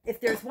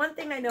if there's one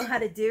thing I know how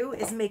to do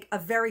is make a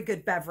very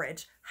good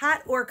beverage,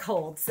 hot or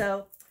cold.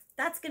 So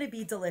that's going to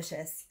be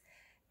delicious.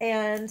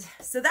 And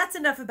so that's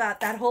enough about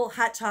that whole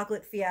hot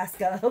chocolate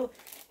fiasco.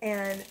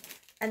 And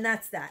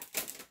that's that.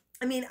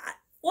 I mean,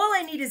 all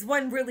I need is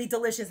one really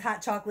delicious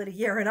hot chocolate a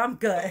year and I'm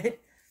good.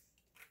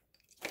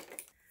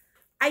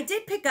 I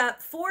did pick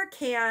up 4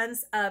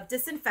 cans of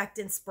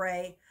disinfectant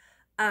spray.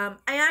 I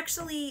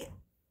actually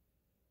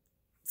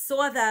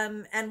saw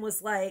them and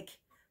was like,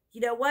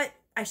 you know what?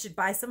 I should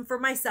buy some for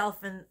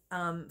myself and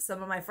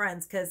some of my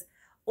friends, because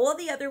all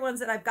the other ones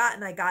that I've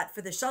gotten, I got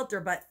for the shelter,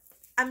 but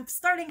I'm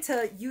starting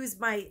to use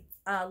my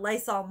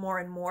Lysol more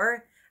and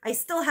more. I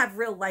still have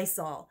real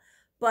Lysol,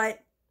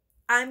 but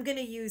I'm going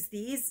to use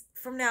these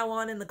from now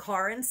on in the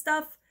car and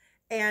stuff.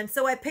 And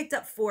so I picked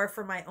up 4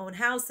 for my own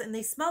house and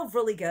they smell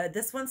really good.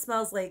 This one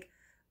smells like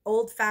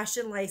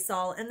old-fashioned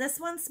Lysol and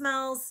this one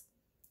smells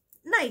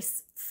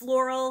nice,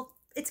 floral.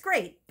 It's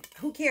great.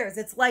 Who cares?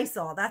 It's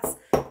Lysol. That's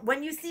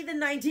when you see the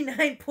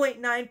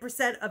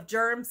 99.9% of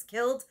germs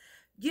killed,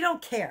 you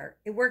don't care.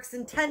 It works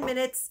in 10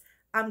 minutes.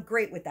 I'm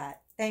great with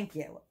that. Thank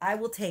you. I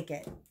will take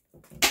it.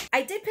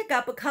 I did pick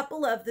up a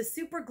couple of the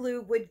Super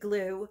Glue Wood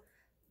Glue,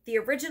 the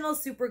original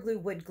Super Glue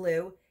Wood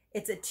Glue.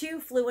 It's a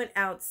 2 fluid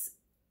ounce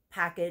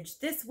package.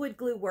 This wood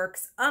glue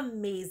works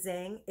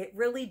amazing. It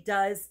really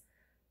does.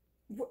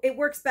 It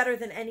works better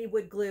than any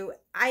wood glue.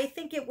 I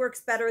think it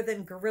works better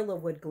than Gorilla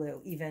Wood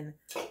Glue, even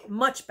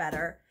much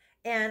better.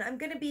 And I'm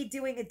going to be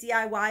doing a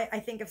DIY, I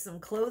think, of some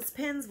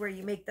clothespins where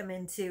you make them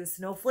into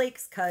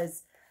snowflakes,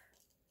 because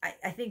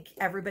I think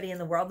everybody in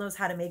the world knows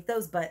how to make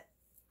those, but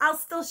I'll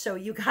still show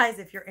you guys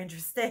if you're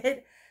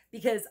interested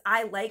because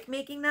I like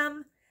making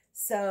them.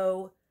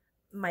 So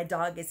my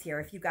dog is here.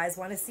 If you guys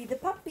want to see the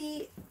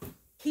puppy,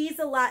 he's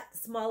a lot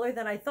smaller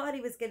than I thought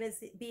he was going to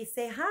be.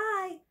 Say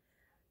hi.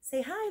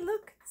 Say hi,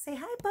 look. Say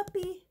hi,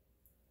 puppy.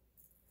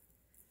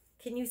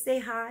 Can you say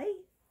hi?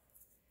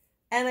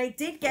 And I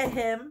did get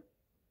him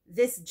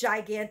this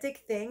gigantic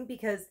thing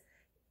because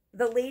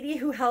the lady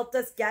who helped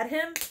us get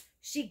him,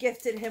 she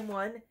gifted him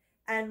one.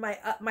 And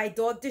my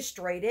dog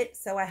destroyed it.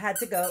 So I had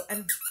to go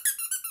and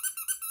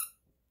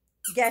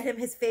get him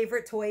his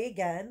favorite toy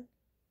again.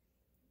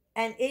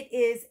 And it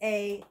is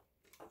a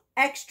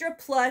extra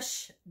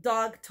plush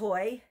dog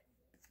toy.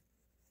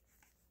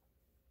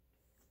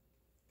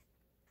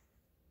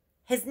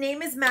 His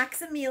name is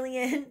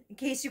Maximilian, in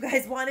case you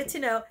guys wanted to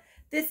know.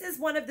 This is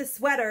one of the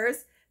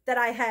sweaters that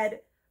I had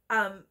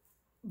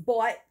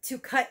bought to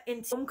cut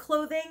into home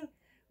clothing,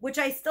 which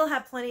I still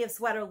have plenty of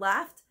sweater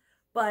left,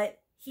 but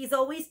he's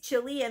always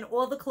chilly and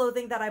all the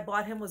clothing that I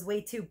bought him was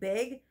way too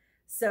big.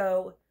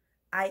 So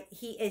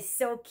he is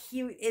so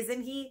cute,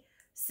 isn't he?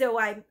 So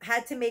I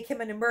had to make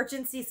him an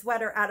emergency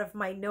sweater out of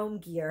my gnome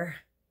gear.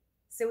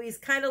 So he's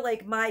kind of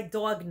like my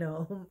dog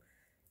gnome.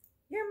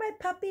 You're my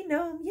puppy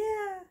gnome,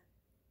 yeah.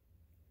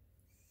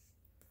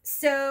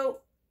 So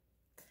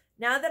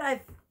now that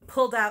I've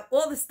pulled out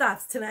all the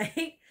stuffs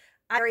tonight,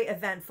 very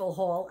eventful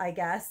haul, I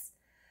guess.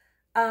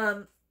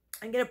 I'm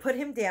going to put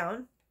him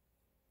down.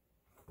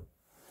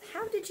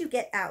 How did you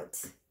get out?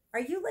 Are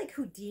you like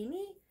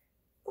Houdini?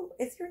 Oh,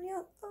 is your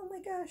nail? Oh my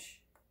gosh.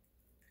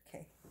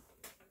 Okay.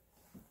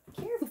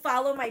 If you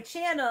follow my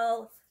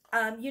channel,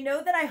 you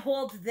know that I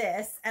hauled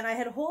this, and I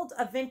had hauled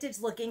a vintage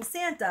looking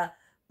Santa,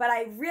 but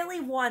I really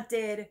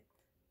wanted,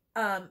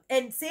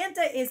 and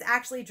Santa is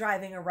actually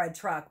driving a red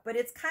truck, but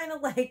it's kind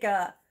of like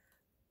a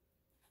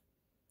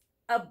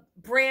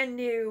brand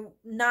new,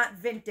 not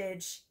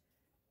vintage,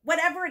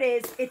 whatever it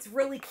is, it's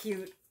really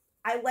cute.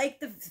 I like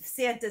the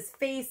Santa's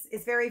face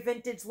is very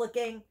vintage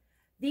looking.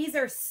 These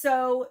are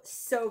so,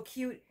 so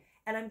cute.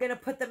 And I'm going to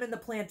put them in the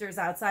planters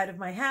outside of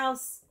my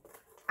house.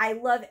 I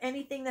love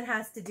anything that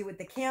has to do with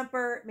the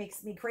camper. It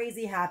makes me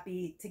crazy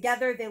happy.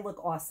 Together, they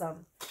look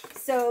awesome.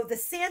 So the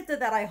Santa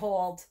that I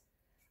hauled,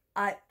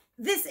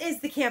 this is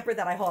the camper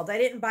that I hauled. I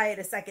didn't buy it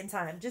a second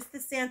time. Just the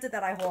Santa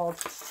that I hauled,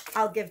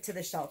 I'll give to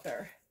the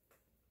shelter.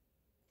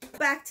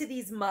 Back to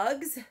these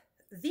mugs.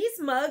 These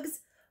mugs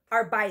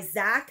are by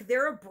Zach.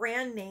 They're a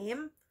brand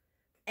name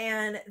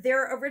and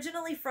they're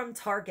originally from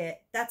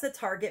Target. That's a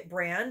Target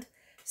brand.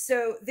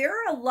 So there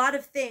are a lot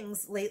of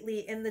things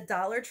lately in the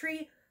Dollar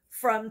Tree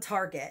from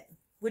Target,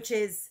 which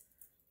is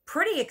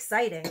pretty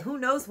exciting. Who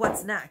knows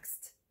what's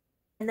next?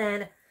 And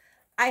then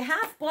I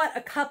have bought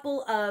a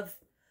couple of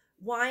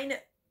wine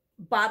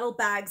bottle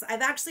bags.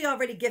 I've actually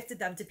already gifted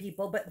them to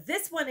people, but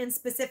this one in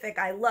specific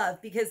I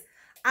love because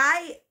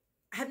I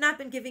have not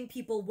been giving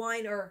people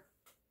wine or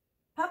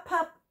pup.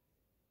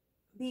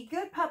 Be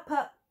good,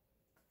 pup.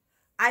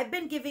 I've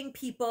been giving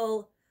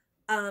people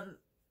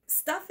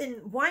stuff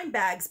in wine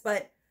bags,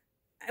 but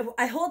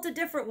I hold a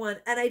different one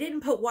and I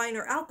didn't put wine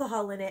or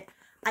alcohol in it.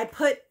 I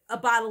put a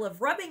bottle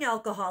of rubbing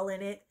alcohol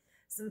in it,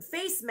 some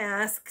face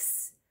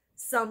masks,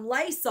 some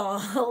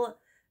Lysol,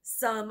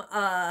 some,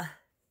 a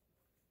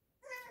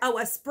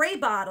spray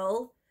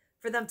bottle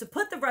for them to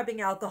put the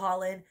rubbing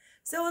alcohol in.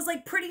 So it was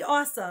like pretty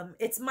awesome.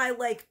 It's my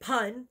like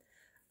pun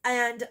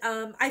And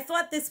I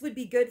thought this would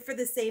be good for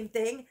the same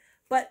thing,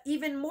 but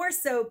even more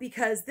so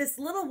because this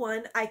little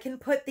one, I can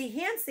put the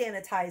hand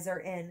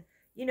sanitizer in.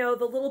 You know,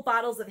 the little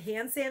bottles of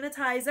hand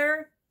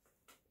sanitizer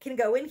can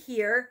go in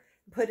here,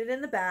 put it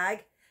in the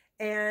bag.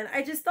 And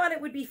I just thought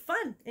it would be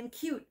fun and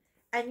cute.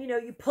 And, you know,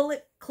 you pull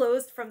it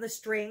closed from the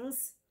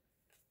strings.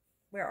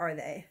 Where are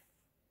they?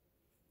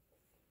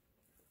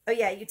 Oh,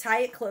 yeah, you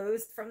tie it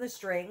closed from the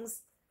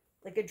strings,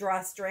 like a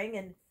drawstring.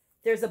 And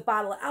there's a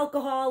bottle of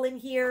alcohol in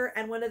here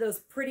and one of those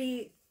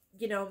pretty,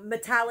 you know,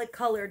 metallic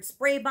colored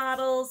spray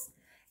bottles.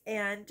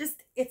 And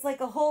just, it's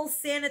like a whole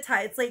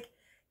sanitize. It's like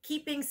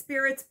keeping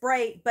spirits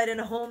bright, but in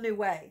a whole new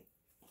way.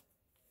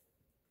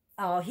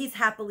 Oh, he's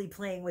happily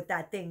playing with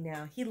that thing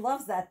now. He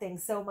loves that thing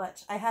so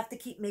much. I have to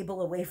keep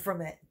Mabel away from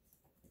it.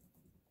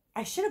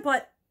 I should have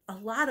bought a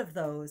lot of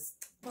those.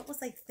 What was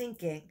I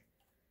thinking?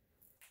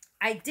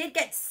 I did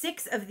get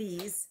 6 of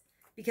these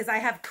because I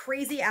have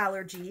crazy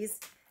allergies,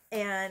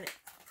 and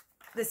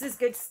this is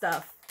good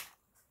stuff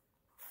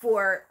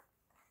for...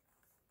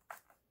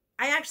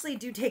 I actually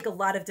do take a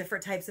lot of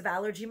different types of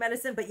allergy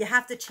medicine, but you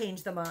have to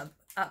change them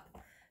up.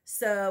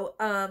 So,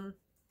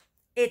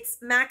 it's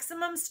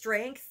maximum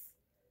strength,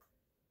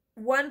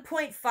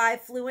 1.5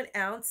 fluid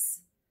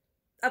ounce,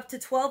 up to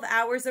 12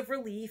 hours of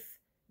relief,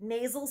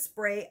 nasal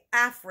spray,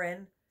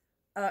 Afrin,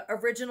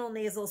 original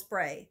nasal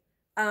spray.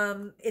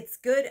 It's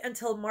good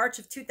until March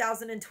of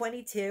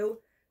 2022.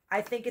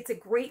 I think it's a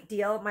great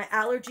deal. My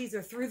allergies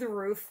are through the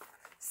roof.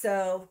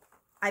 So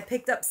I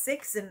picked up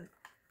 6, and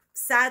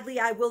sadly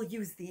I will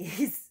use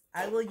these.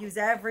 I will use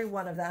every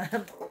one of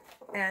them.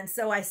 And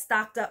so I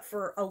stocked up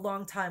for a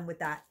long time with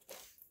that.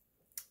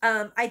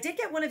 I did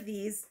get one of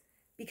these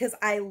because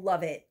I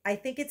love it. I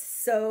think it's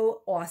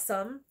so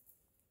awesome.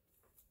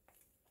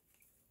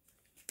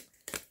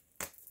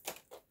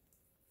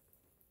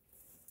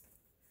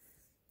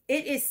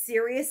 It is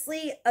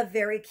seriously a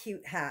very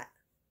cute hat.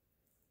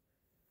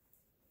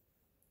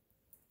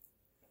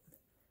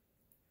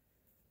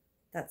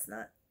 That's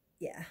not,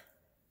 yeah.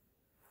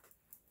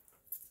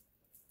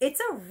 It's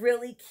a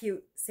really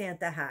cute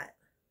Santa hat.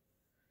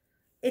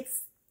 It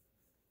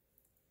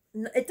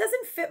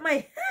doesn't fit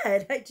my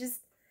head.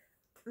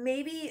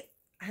 Maybe,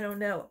 I don't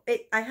know.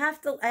 I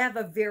have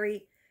a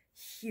very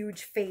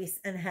huge face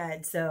and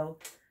head, so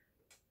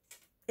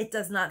it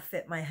does not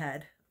fit my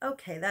head.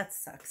 Okay, that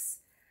sucks.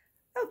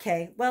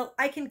 Okay, well,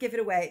 I can give it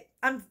away.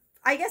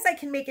 I guess I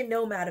can make a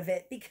gnome out of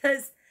it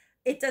because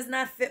it does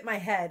not fit my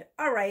head.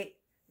 All right,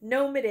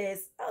 gnome it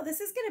is. Oh,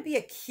 this is going to be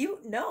a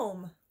cute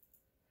gnome.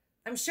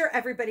 I'm sure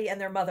everybody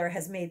and their mother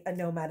has made a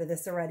gnome out of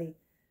this already.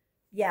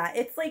 Yeah,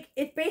 it's like,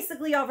 it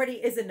basically already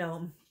is a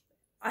gnome.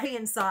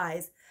 In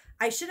size.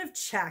 I should have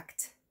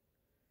checked.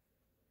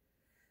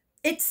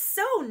 It's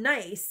so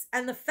nice.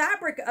 And the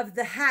fabric of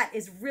the hat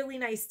is really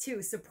nice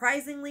too.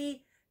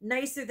 Surprisingly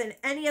nicer than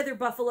any other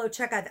buffalo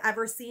check I've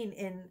ever seen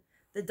in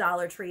the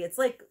Dollar Tree. It's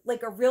like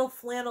a real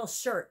flannel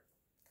shirt.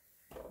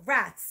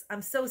 Rats.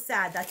 I'm so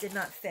sad that did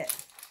not fit.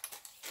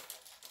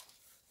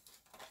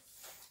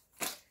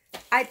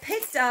 I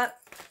picked up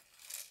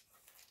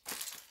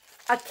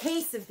a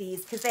case of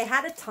these because they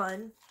had a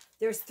ton.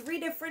 There's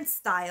 3 different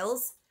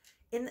styles.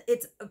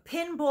 It's a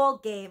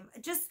pinball game.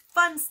 Just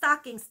fun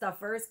stocking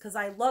stuffers because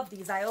I love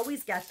these. I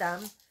always get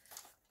them.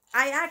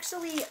 I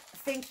actually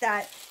think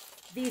that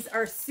these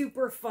are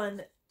super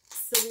fun,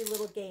 silly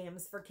little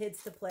games for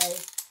kids to play.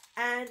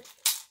 And,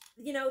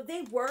 you know,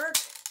 they work.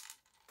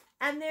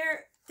 And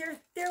they're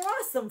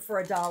awesome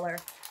for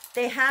 $1.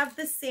 They have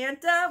the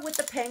Santa with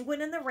the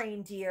penguin and the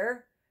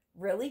reindeer.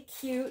 Really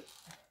cute.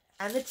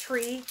 And the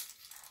tree.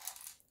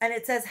 And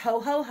it says ho,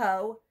 ho,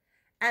 ho.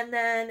 And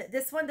then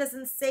this one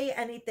doesn't say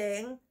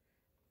anything.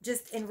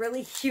 Just in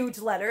really huge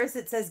letters.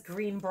 It says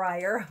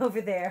Greenbrier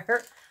over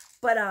there.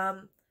 But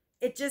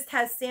it just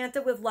has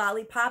Santa with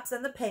lollipops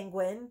and the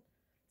penguin.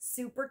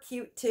 Super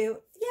cute too.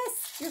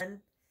 Yes. It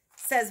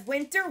says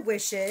Winter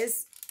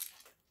Wishes.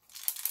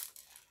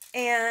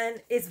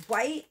 And is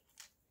white.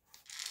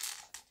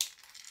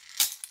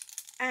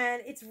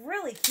 And it's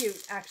really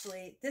cute,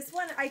 actually. This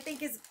one, I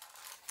think is,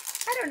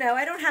 I don't know.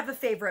 I don't have a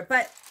favorite,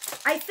 but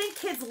I think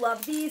kids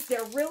love these.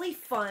 They're really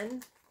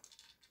fun.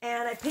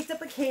 And I picked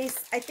up a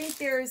case. I think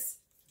there's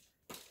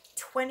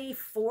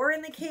 24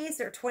 in the case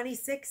or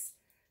 26.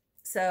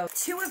 So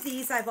 2 of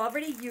these, I've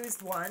already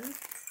used one.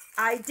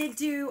 I did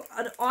do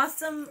an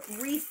awesome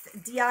wreath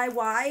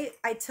DIY.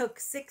 I took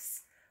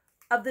 6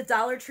 of the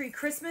Dollar Tree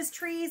Christmas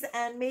trees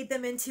and made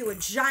them into a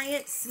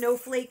giant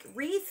snowflake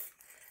wreath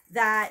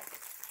that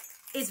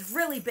is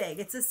really big.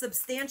 It's a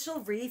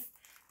substantial wreath.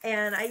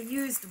 And I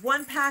used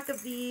 1 pack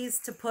of these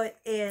to put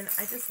in,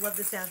 I just love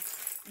this sound,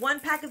 1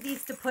 pack of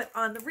these to put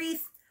on the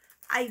wreath.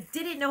 I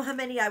didn't know how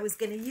many I was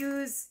going to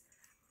use,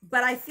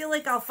 but I feel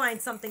like I'll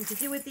find something to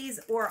do with these,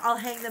 or I'll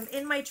hang them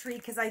in my tree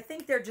because I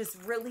think they're just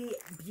really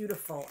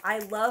beautiful. I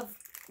love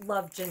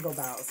Jingle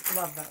Bells.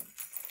 Love them.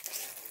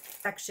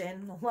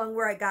 Section, along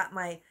where I got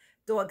my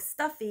dog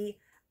Stuffy,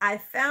 I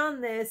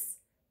found this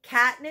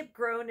catnip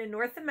grown in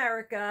North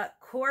America,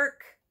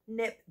 cork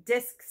nip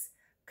discs,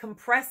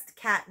 compressed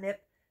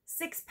catnip,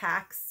 6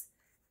 packs.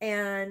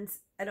 And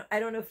I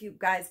don't know if you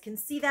guys can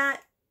see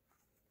that.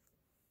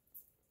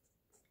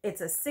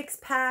 It's a 6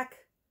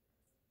 pack.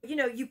 You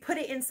know, you put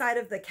it inside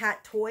of the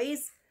cat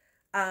toys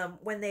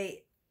when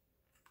they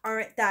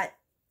aren't that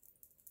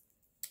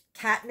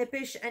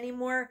catnipish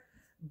anymore.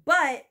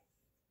 But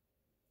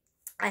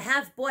I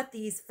have bought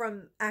these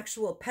from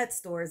actual pet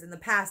stores in the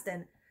past,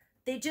 and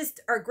they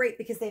just are great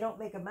because they don't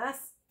make a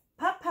mess.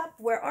 Pup, pup,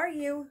 where are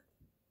you?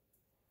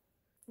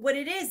 What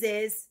it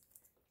is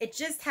it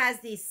just has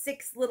these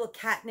 6 little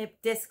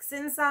catnip discs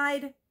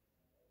inside.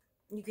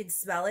 You can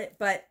smell it,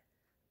 but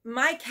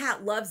my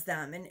cat loves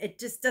them, and it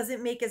just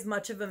doesn't make as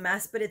much of a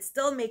mess, but it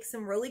still makes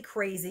him really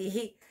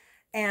crazy.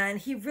 And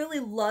he really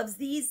loves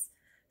these.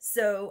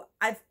 So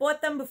I've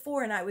bought them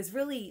before, and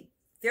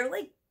they're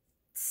like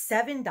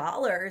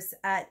 $7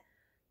 at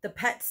the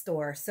pet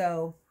store.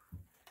 So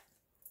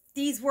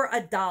these were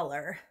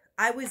 $1.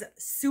 I was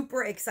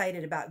super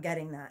excited about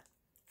getting that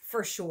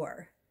for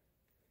sure.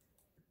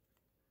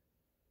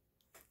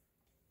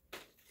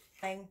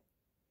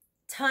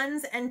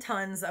 Tons and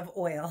tons of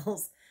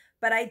oils,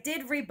 but I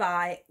did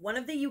rebuy one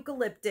of the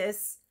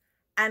eucalyptus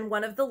and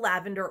one of the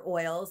lavender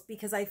oils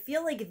because I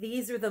feel like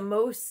these are the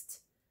most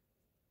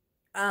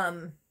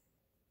I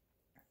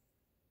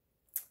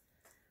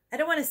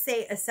don't want to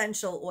say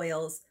essential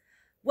oils.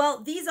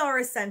 Well, these are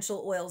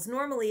essential oils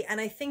normally,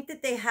 and I think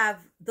that they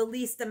have the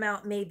least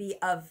amount maybe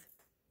of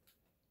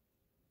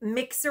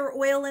mixer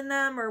oil in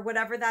them or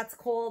whatever that's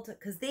called,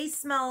 because they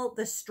smell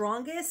the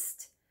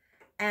strongest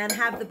and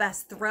have the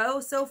best throw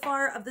so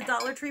far of the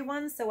Dollar Tree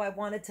ones. So I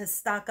wanted to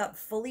stock up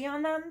fully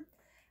on them,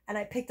 and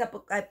I picked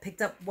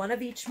up one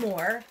of each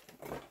more.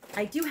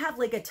 I do have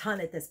like a ton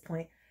at this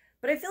point,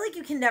 but I feel like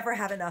you can never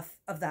have enough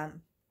of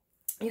them.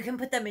 You can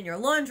put them in your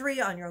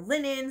laundry, on your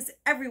linens,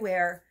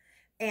 everywhere.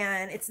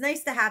 And it's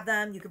nice to have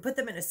them. You can put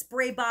them in a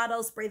spray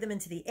bottle, spray them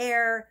into the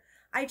air.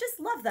 I just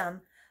love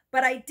them.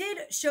 But I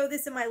did show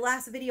this in my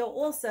last video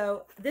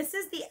also. This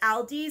is the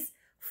Aldi's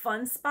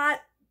Fun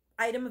Spot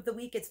item of the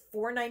week. It's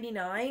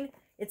 $4.99.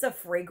 It's a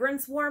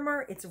fragrance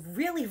warmer. It's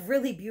really,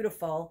 really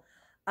beautiful.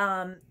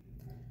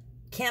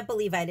 Can't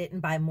believe I didn't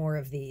buy more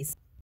of these.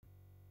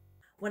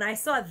 When I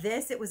saw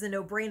this, it was a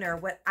no-brainer.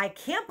 What I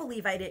can't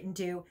believe I didn't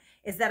do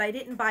is that I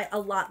didn't buy a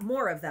lot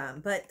more of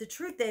them. But the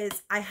truth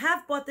is, I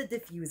have bought the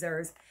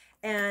diffusers,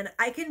 and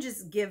I can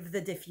just give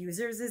the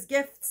diffusers as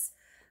gifts.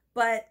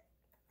 But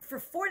for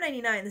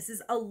 $4.99, this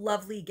is a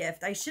lovely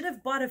gift. I should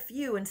have bought a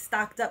few and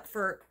stocked up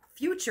for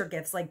future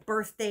gifts like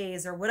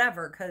birthdays or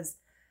whatever,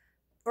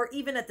 or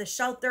even at the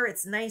shelter,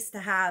 it's nice to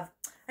have.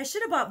 I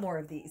should have bought more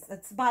of these.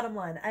 That's the bottom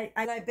line.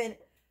 I've been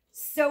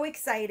so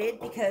excited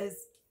because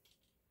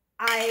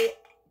I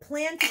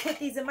plan to put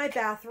these in my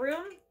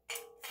bathroom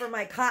for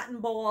my cotton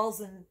balls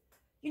and,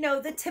 you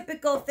know, the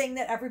typical thing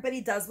that everybody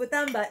does with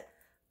them. But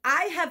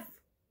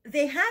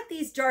they had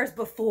these jars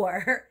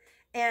before,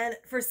 and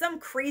for some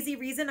crazy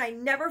reason, I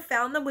never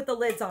found them with the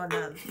lids on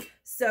them.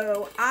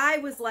 So I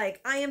was like,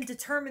 I am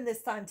determined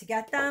this time to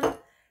get them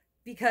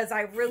because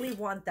I really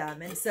want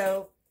them. And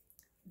so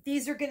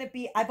these are going to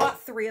be, I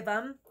bought 3 of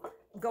them.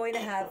 I'm going to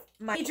have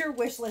my major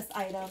wish list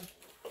item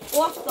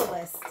off the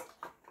list.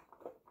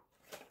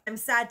 I'm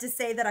sad to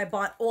say that I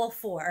bought all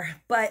 4,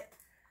 but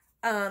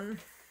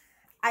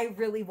I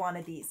really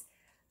wanted these.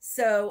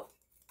 So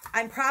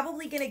I'm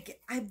probably going to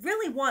I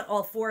really want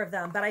all 4 of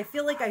them, but I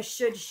feel like I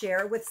should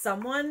share with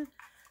someone,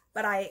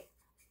 but I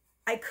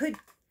could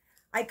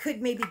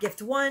maybe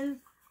gift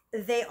one.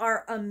 They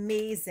are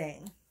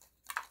amazing.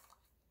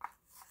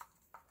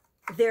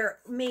 They're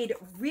made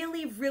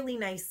really, really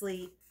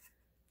nicely.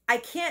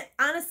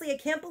 Honestly, I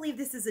can't believe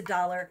this is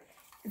 $1.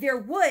 They're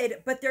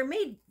wood, but they're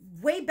made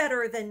way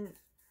better than,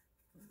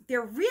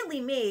 they're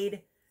really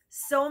made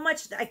so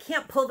much that I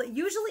can't pull that.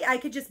 Usually I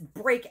could just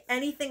break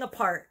anything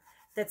apart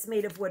that's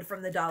made of wood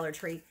from the Dollar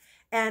Tree.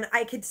 And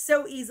I could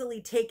so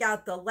easily take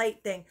out the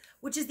light thing,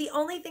 which is the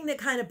only thing that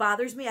kind of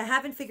bothers me. I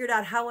haven't figured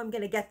out how I'm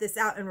going to get this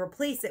out and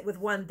replace it with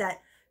one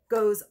that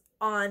goes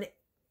on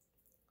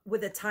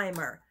with a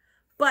timer.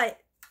 But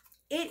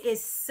it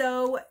is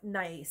so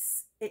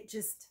nice.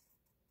 It's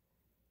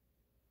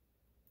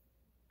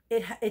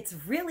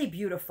really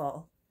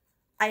beautiful.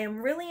 I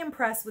am really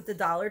impressed with the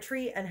Dollar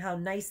Tree and how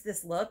nice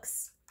this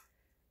looks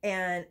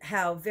and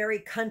how very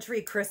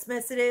country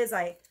Christmas it is.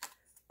 I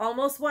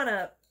almost want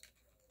to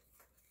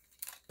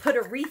put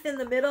a wreath in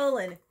the middle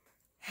and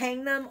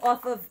hang them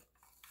off of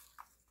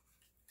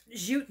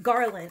jute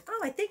garland.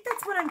 Oh, I think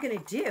that's what I'm going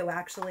to do,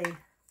 actually.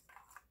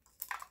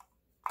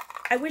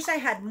 I wish I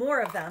had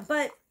more of them,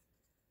 but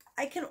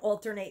I can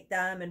alternate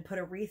them and put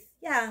a wreath.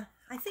 Yeah,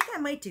 I think I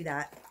might do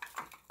that.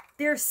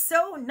 They're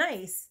so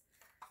nice.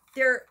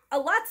 They're a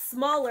lot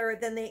smaller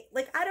than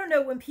I don't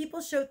know, when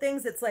people show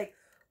things, it's like,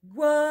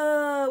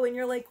 whoa, and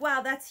you're like,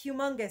 wow, that's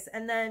humongous.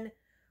 And then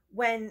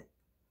when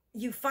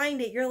you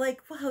find it, you're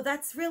like, whoa,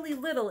 that's really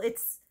little.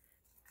 It's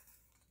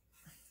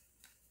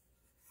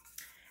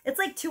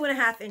like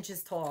 2.5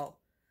 inches tall.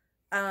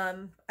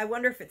 I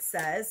wonder if it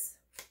says.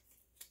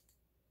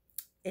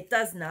 It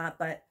does not,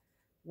 but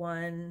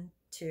 1,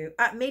 2,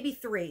 maybe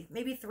 3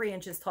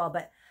 inches tall,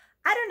 but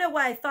I don't know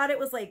why I thought it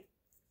was like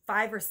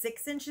 5 or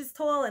 6 inches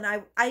tall. And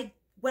I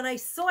when I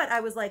saw it,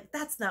 I was like,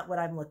 that's not what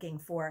I'm looking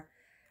for.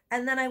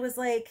 And then I was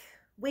like,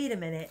 wait a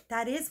minute,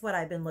 that is what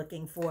I've been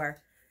looking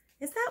for.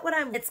 Is that what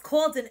it's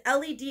called an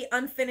LED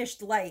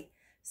unfinished light.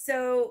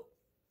 So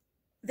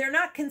they're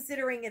not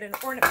considering it an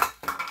ornament.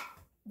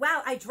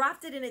 Wow, I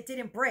dropped it and it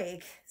didn't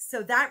break.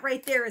 So that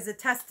right there is a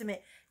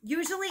testament.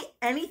 Usually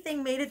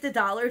anything made at the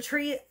Dollar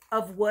Tree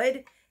of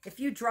wood, if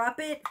you drop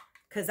it,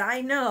 because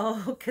I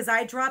know, because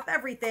I drop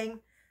everything,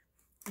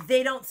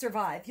 they don't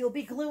survive. You'll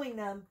be gluing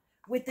them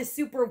with the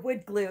super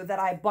wood glue that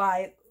I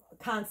buy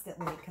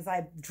constantly because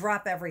I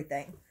drop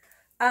everything.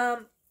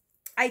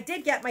 I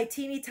did get my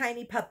teeny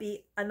tiny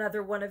puppy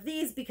another one of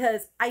these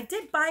because I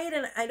did buy it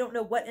and I don't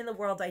know what in the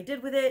world I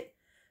did with it.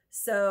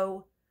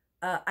 So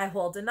I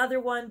hauled another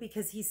one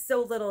because he's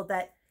so little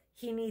that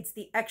he needs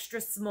the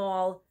extra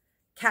small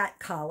cat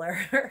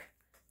collar.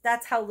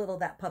 That's how little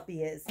that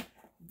puppy is.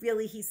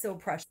 Really, he's so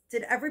precious.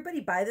 Did everybody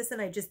buy this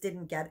and I just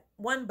didn't get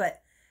one?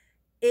 But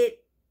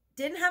it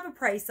didn't have a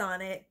price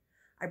on it.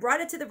 I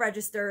brought it to the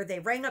register. They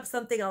rang up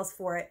something else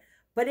for it.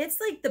 But it's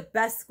like the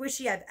best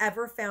squishy I've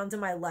ever found in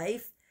my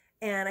life.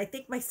 And I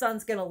think my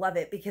son's going to love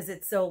it because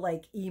it's so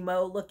like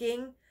emo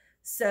looking.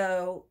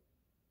 So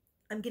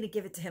I'm going to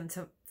give it to him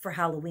for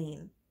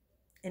Halloween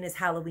in his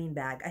Halloween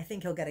bag. I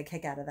think he'll get a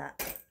kick out of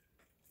that.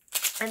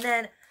 And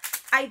then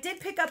I did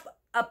pick up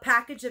a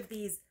package of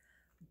these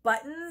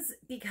buttons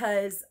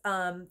because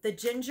the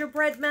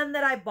gingerbread men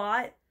that I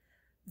bought,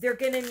 they're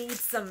going to need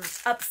some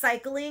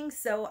upcycling.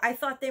 So I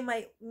thought they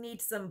might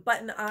need some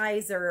button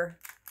eyes or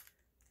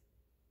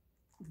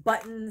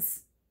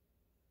buttons.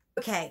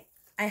 Okay,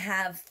 I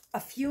have a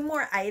few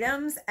more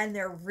items and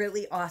they're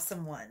really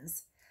awesome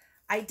ones.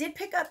 I did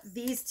pick up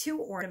these 2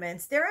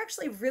 ornaments. They're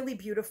actually really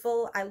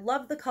beautiful. I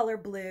love the color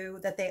blue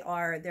that they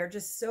are. They're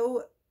just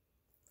so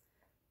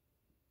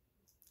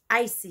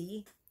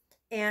icy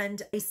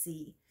and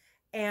icy.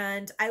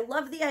 And I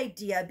love the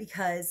idea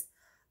because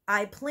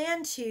I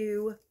plan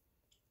to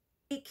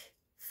make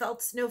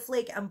felt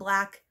snowflake and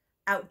black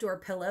outdoor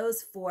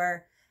pillows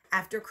for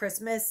after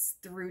Christmas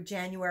through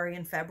January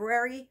and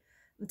February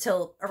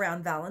until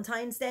around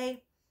Valentine's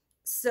Day.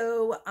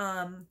 So,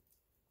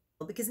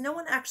 because no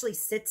one actually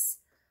sits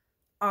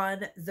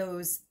on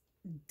those,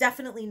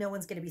 definitely no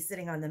one's going to be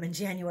sitting on them in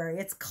January.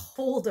 It's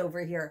cold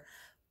over here,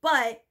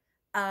 but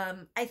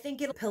I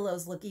think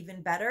pillows look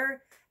even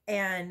better.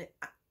 And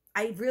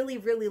I really,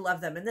 really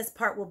love them. And this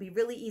part will be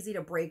really easy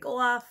to break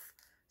off.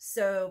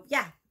 So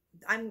yeah,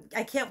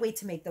 I can't wait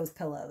to make those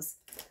pillows.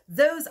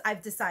 Those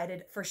I've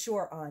decided for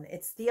sure on.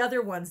 It's the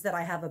other ones that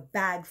I have a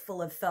bag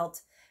full of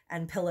felt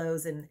and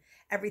pillows and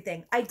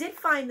everything. I did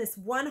find this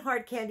one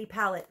hard candy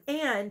palette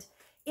and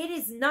it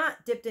is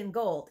not dipped in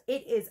gold.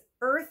 It is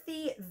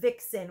Earthy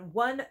Vixen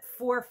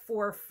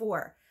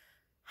 1444.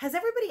 Has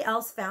everybody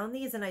else found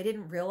these and I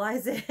didn't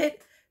realize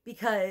it?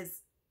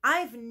 Because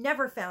I've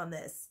never found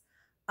this.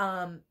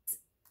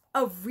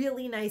 A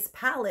really nice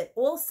palette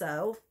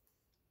also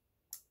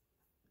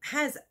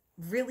has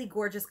really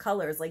gorgeous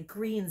colors like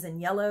greens and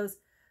yellows.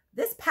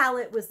 This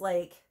palette was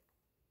like,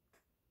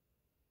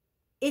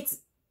 it's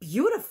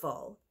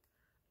beautiful.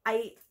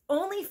 I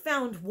only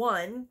found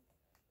one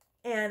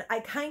and I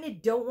kind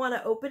of don't want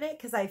to open it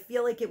because I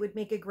feel like it would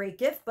make a great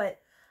gift, but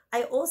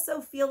I also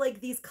feel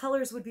like these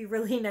colors would be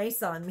really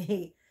nice on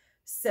me.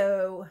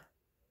 So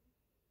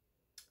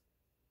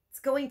it's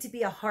going to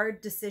be a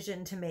hard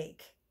decision to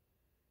make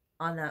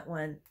on that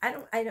one. I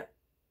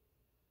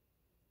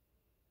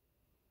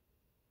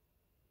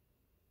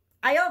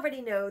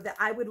already know that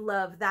I would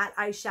love that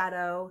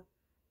eyeshadow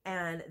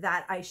and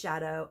that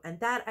eyeshadow and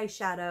that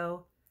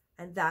eyeshadow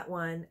and that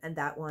one and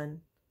that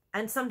one.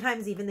 And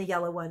sometimes even the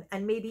yellow one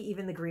and maybe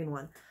even the green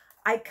one.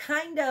 I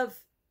kind of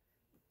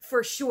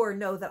for sure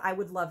know that I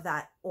would love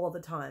that all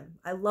the time.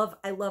 I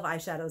love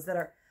eyeshadows that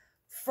are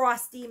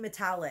frosty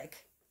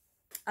metallic.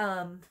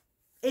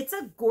 It's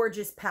a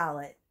gorgeous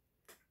palette.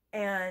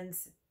 And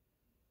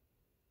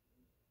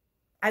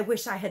I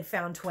wish I had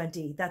found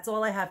 20. That's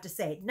all I have to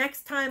say.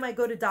 Next time I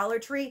go to Dollar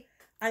Tree,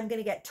 I'm going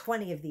to get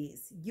 20 of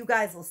these. You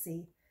guys will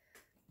see.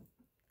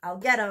 I'll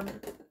get them.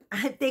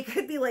 They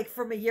could be like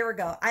from a year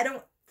ago.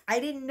 I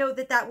didn't know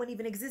that that one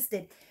even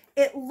existed.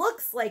 It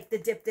looks like the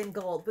dipped in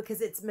gold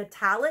because it's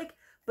metallic,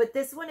 but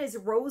this one is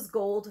rose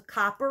gold,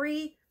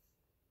 coppery.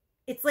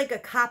 It's like a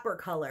copper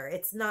color.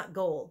 It's not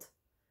gold.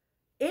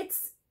 And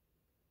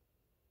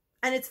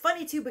it's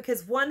funny too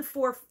because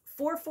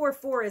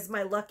 444 is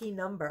my lucky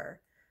number.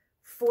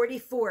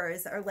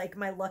 44s are like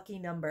my lucky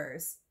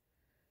numbers.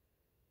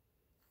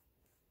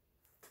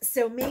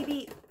 So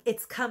maybe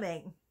it's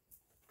coming.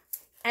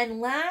 And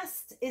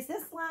last, is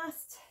this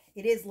last?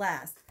 It is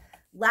last.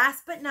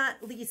 Last but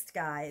not least,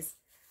 guys.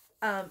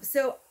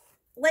 So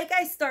like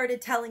I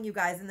started telling you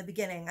guys in the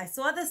beginning, I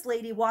saw this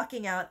lady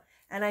walking out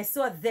and I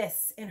saw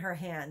this in her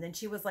hand and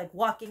she was like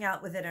walking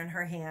out with it in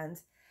her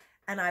hand.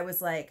 And I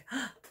was like,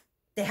 oh,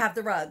 they have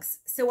the rugs.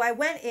 So I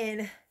went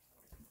in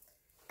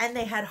and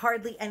they had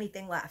hardly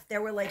anything left.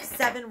 There were like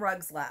 7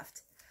 rugs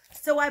left.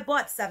 So I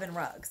bought 7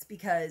 rugs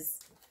because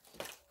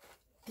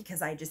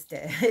I just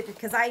did,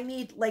 because I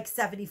need like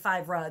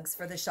 75 rugs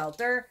for the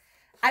shelter.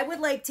 I would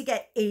like to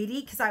get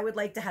 80 because I would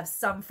like to have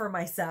some for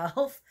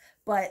myself,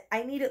 but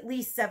I need at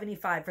least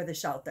 75 for the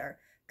shelter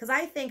because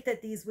I think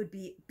that these would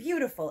be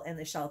beautiful in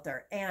the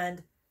shelter.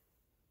 And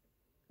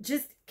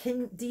just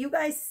do you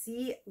guys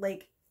see,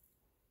 like,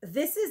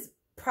 this is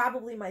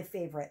probably my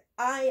favorite.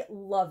 I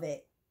love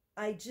it.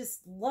 I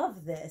just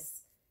love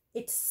this.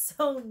 It's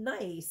so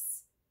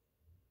nice.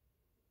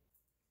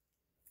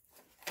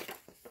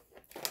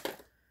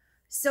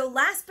 So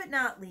last but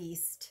not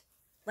least,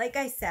 like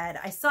I said,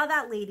 I saw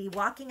that lady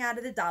walking out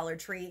of the Dollar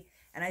Tree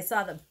and I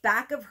saw the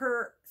back of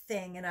her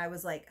thing and I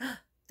was like, oh,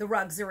 the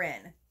rugs are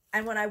in.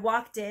 And when I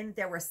walked in,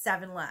 there were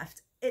 7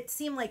 left. It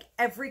seemed like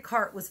every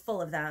cart was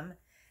full of them.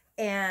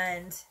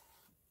 And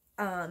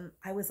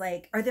I was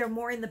like, are there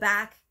more in the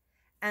back?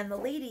 And the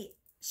lady,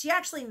 she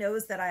actually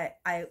knows that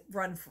I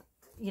run,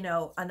 you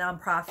know, a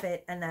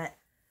nonprofit, and that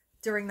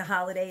during the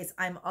holidays,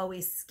 I'm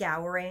always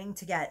scouring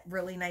to get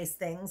really nice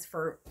things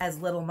for as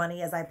little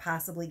money as I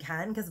possibly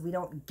can because we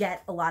don't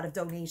get a lot of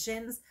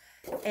donations.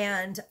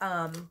 And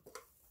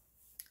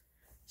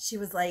she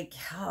was like,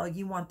 oh,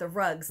 you want the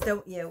rugs,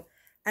 don't you?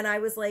 And I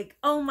was like,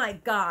 oh my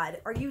God,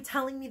 are you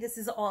telling me this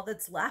is all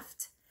that's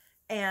left?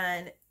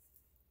 And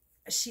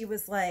she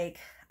was like,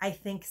 I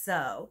think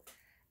so.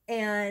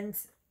 And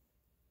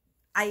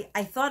I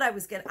thought I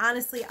was gonna,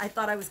 honestly, I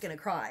thought I was gonna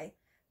cry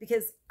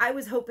because I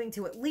was hoping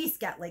to at least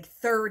get like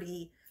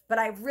 30, but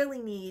I really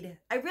need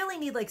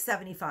like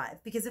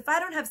 75, because if I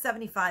don't have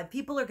 75,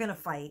 people are gonna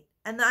fight,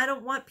 and I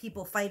don't want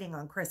people fighting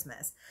on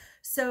Christmas.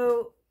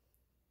 So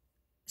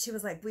she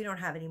was like, we don't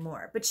have any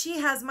more, but she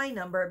has my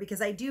number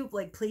because I do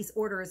like place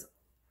orders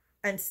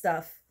and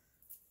stuff.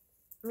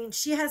 I mean,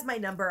 she has my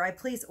number. I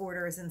place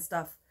orders and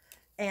stuff,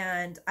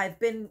 and I've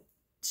been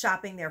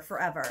shopping there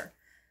forever.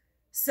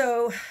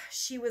 So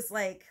she was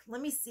like,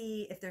 let me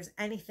see if there's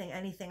anything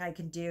I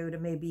can do to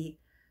maybe,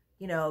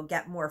 you know,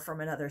 get more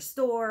from another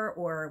store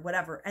or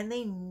whatever. And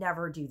they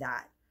never do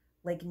that.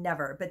 Like,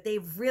 never. But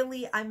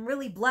I'm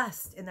really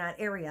blessed in that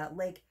area.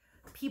 Like,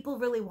 people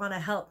really want to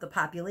help the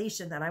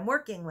population that I'm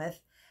working with.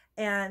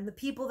 And the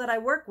people that I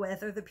work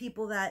with are the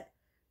people that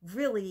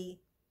really,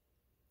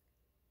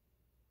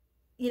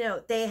 you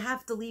know, they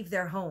have to leave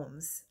their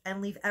homes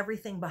and leave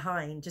everything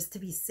behind just to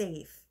be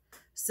safe.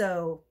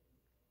 So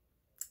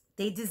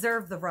they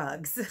deserve the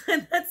rugs.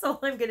 And that's all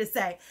I'm going to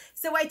say.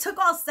 So I took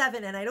all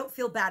 7 and I don't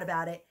feel bad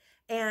about it.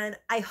 And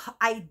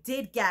I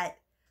did get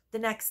the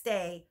next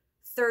day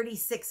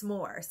 36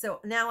 more. So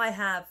now I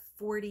have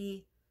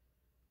 40,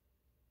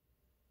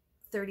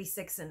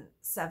 36 and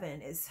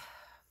 7 is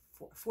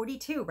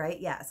 42, right?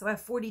 Yeah. So I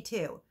have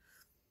 42.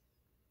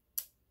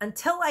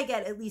 Until I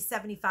get at least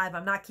 75,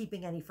 I'm not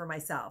keeping any for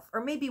myself,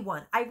 or maybe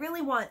 1. I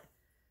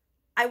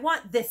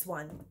want this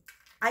one.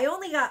 I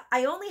only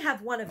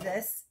have 1 of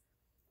this,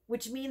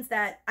 which means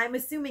that I'm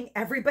assuming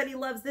everybody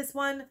loves this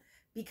one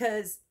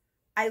because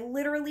I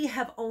literally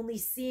have only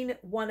seen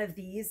 1 of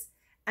these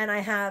and I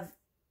have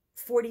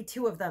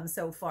 42 of them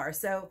so far.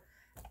 So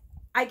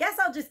I guess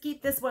I'll just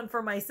keep this one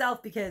for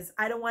myself because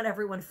I don't want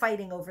everyone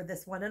fighting over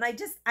this one. And I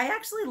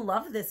actually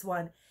love this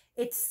one.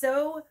 It's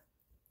so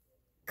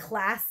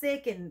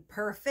classic and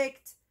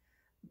perfect.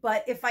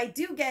 But if I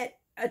do get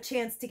a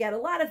chance to get a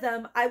lot of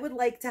them, I would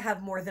like to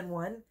have more than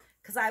 1,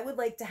 because I would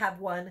like to have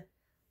 1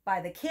 by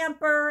the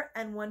camper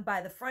and 1 by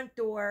the front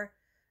door.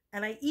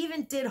 And I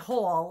even did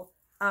haul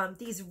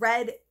these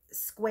red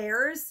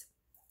squares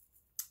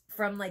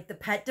from like the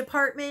pet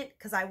department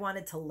because I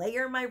wanted to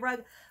layer my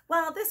rug.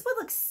 Well, this would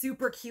look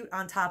super cute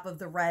on top of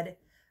the red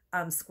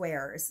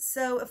squares.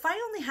 So if I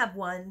only have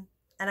 1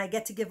 and I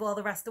get to give all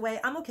the rest away,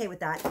 I'm okay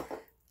with that.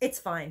 It's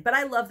fine. But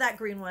I love that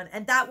green one.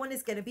 And that one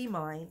is going to be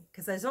mine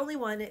because there's only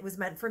 1. It was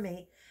meant for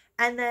me.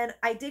 And then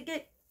I did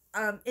get,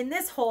 in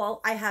this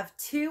haul, I have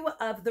 2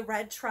 of the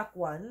red truck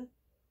one.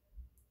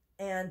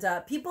 And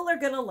people are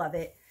going to love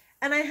it.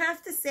 And I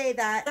have to say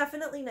that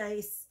definitely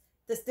nice.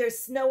 There's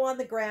snow on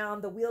the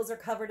ground. The wheels are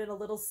covered in a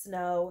little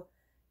snow.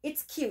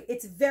 It's cute.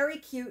 It's very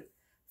cute.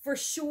 For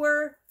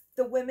sure,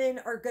 the women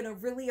are going to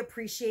really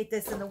appreciate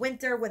this in the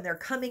winter when they're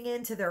coming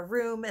into their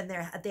room and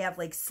they have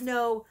like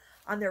snow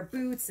on their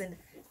boots and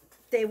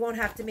they won't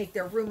have to make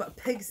their room a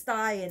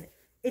pigsty. And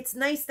it's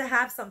nice to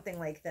have something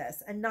like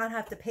this and not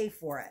have to pay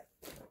for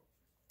it.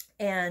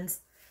 And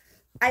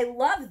I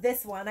love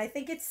this one. I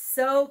think it's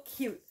so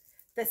cute.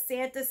 The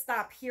Santa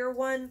Stop Here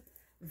one.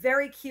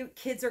 Very cute.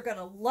 Kids are going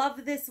to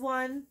love this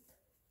one.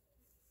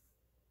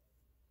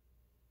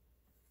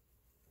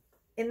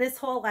 In this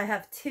haul, I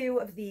have 2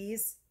 of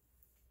these.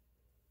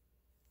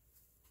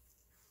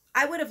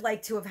 I would have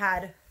liked to have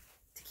had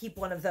to keep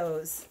 1 of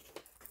those.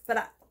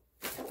 But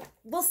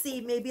we'll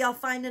see. Maybe I'll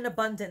find an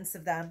abundance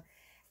of them.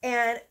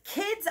 And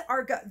kids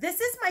are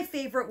this is my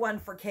favorite one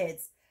for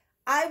kids.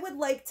 I would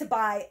like to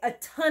buy a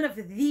ton of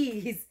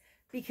these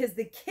because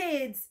the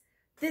kids,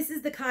 this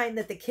is the kind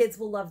that the kids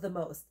will love the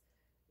most.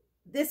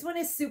 This one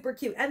is super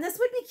cute. And this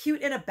would be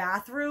cute in a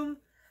bathroom.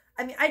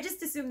 I mean, I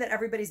just assume that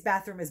everybody's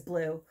bathroom is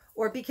blue,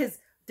 or because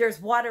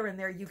there's water in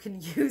there. You can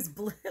use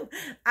blue.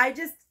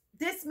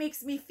 This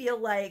makes me feel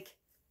like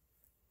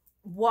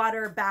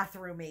water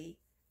bathroomy,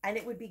 and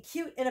it would be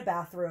cute in a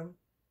bathroom.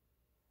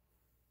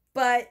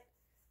 But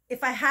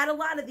if I had a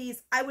lot of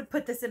these, I would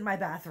put this in my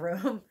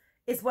bathroom,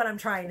 is what I'm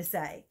trying to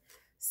say.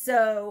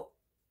 So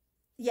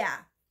yeah,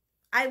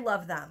 I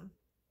love them.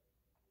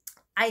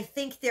 I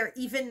think they're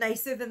even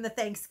nicer than the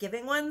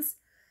Thanksgiving ones.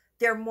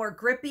 They're more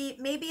grippy.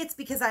 Maybe it's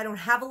because I don't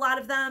have a lot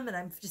of them and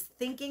I'm just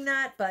thinking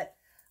that, but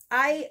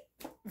I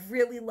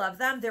really love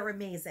them. They're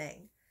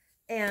amazing.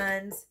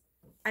 And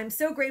I'm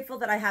so grateful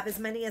that I have as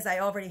many as I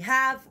already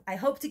have. I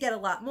hope to get a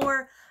lot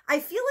more. I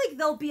feel like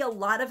there'll be a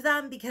lot of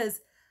them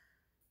because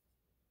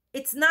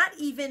it's not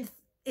even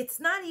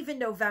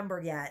November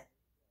yet.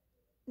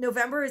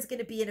 November is going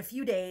to be in a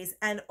few days,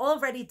 and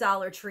already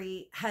Dollar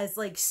Tree has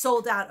like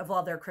sold out of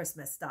all their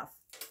Christmas stuff.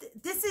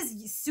 This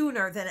is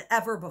sooner than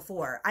ever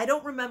before. I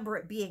don't remember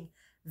it being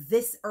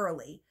this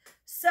early.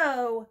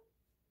 So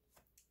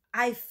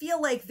I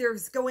feel like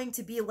there's going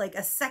to be like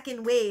a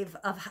second wave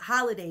of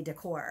holiday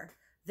decor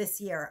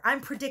this year.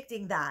 I'm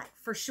predicting that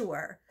for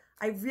sure.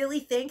 I really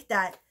think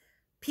that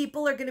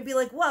people are going to be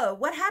like, whoa,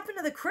 what happened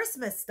to the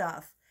Christmas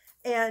stuff?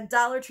 And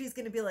Dollar Tree is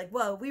going to be like,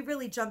 whoa, we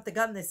really jumped the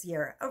gun this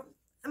year.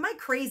 Am I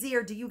crazy,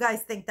 or do you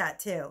guys think that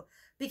too?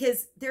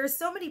 Because there's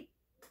so many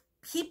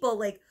people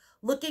like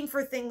looking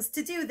for things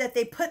to do that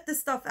they put the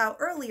stuff out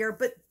earlier,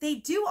 but they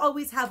do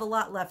always have a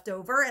lot left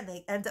over and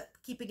they end up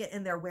keeping it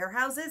in their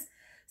warehouses.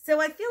 So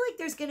I feel like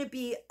there's going to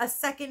be a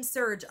second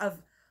surge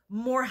of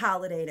more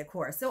holiday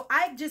decor. So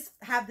I just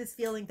have this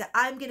feeling that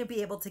I'm going to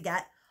be able to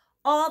get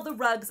all the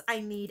rugs I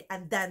need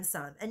and then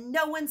some, and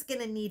no one's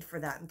going to need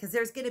for them because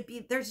there's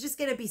just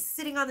going to be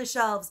sitting on the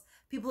shelves.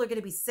 People are going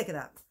to be sick of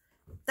them.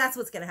 That's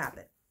what's going to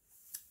happen.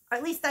 Or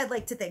at least I'd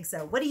like to think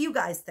so. What do you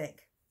guys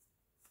think?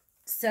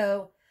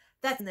 So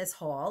that's in this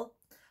haul.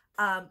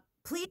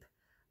 Please,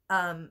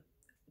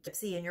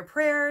 see in your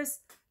prayers,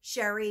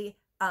 Sherry,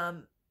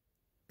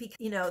 because,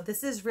 you know,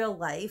 this is real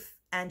life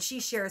and she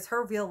shares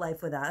her real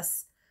life with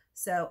us.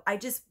 So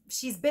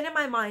she's been in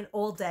my mind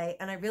all day,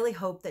 and I really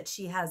hope that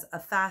she has a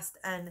fast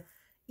and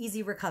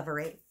easy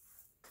recovery.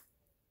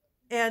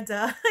 And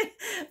I'm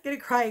going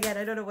to cry again.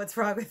 I don't know what's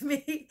wrong with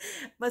me.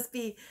 Must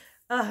be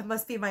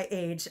my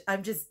age.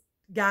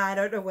 God, I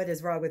don't know what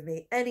is wrong with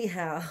me.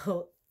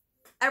 Anyhow,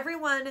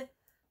 everyone,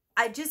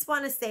 I just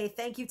want to say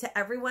thank you to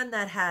everyone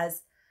that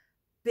has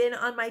been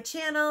on my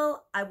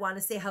channel. I want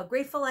to say how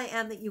grateful I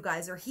am that you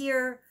guys are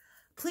here.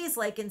 Please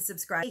like and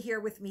subscribe here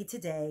with me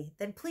today.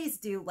 Then please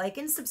do like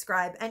and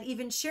subscribe and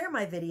even share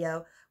my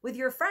video with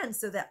your friends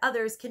so that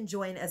others can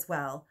join as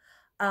well.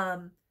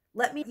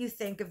 Let me know what you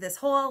think of this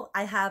haul.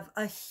 I have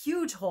a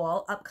huge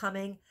haul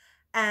upcoming,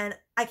 and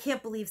I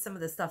can't believe some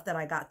of the stuff that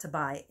I got to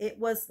buy. It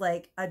was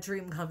like a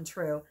dream come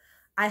true.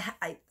 I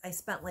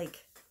spent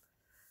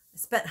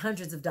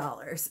hundreds of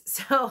dollars.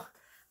 So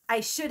I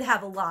should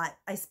have a lot.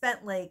 I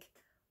spent like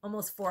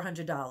almost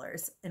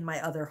 $400 in my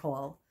other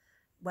haul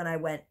when I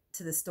went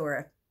to the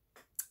store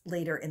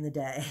later in the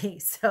day.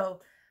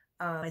 So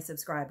my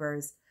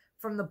subscribers,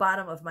 from the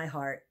bottom of my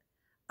heart,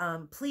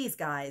 please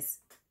guys,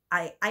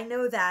 I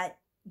know that,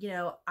 you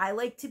know, I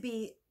like to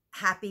be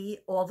happy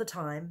all the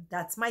time.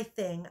 That's my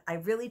thing. I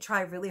really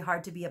try really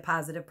hard to be a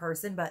positive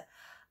person, but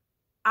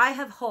I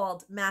have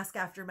hauled mask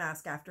after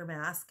mask after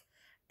mask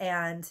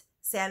and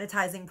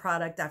sanitizing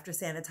product after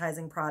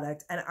sanitizing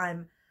product. And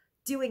I'm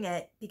doing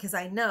it because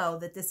I know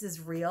that this is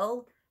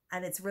real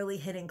and it's really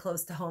hitting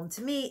close to home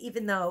to me,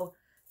 even though,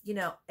 you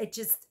know,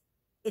 it's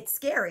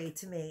scary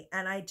to me.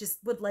 And I just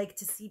would like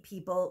to see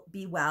people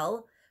be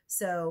well.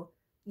 So,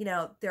 you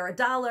know, they're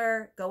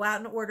 $1, go out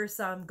and order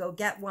some, go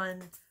get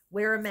one,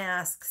 wear a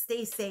mask,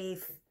 stay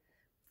safe,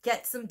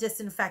 get some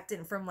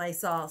disinfectant from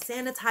Lysol,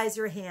 sanitize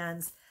your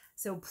hands.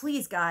 So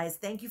please guys,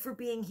 thank you for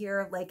being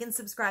here. Like and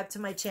subscribe to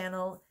my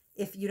channel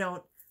if you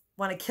don't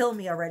want to kill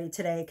me already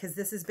today, because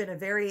this has been a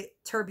very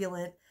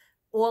turbulent,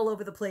 all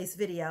over the place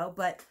video.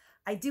 But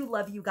I do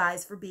love you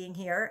guys for being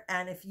here.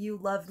 And if you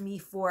love me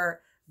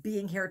for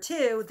being here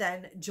too,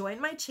 then join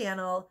my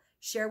channel,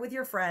 share with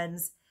your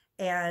friends,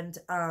 and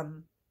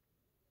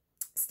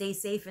stay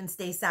safe and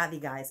stay savvy,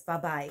 guys.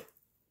 Bye-bye.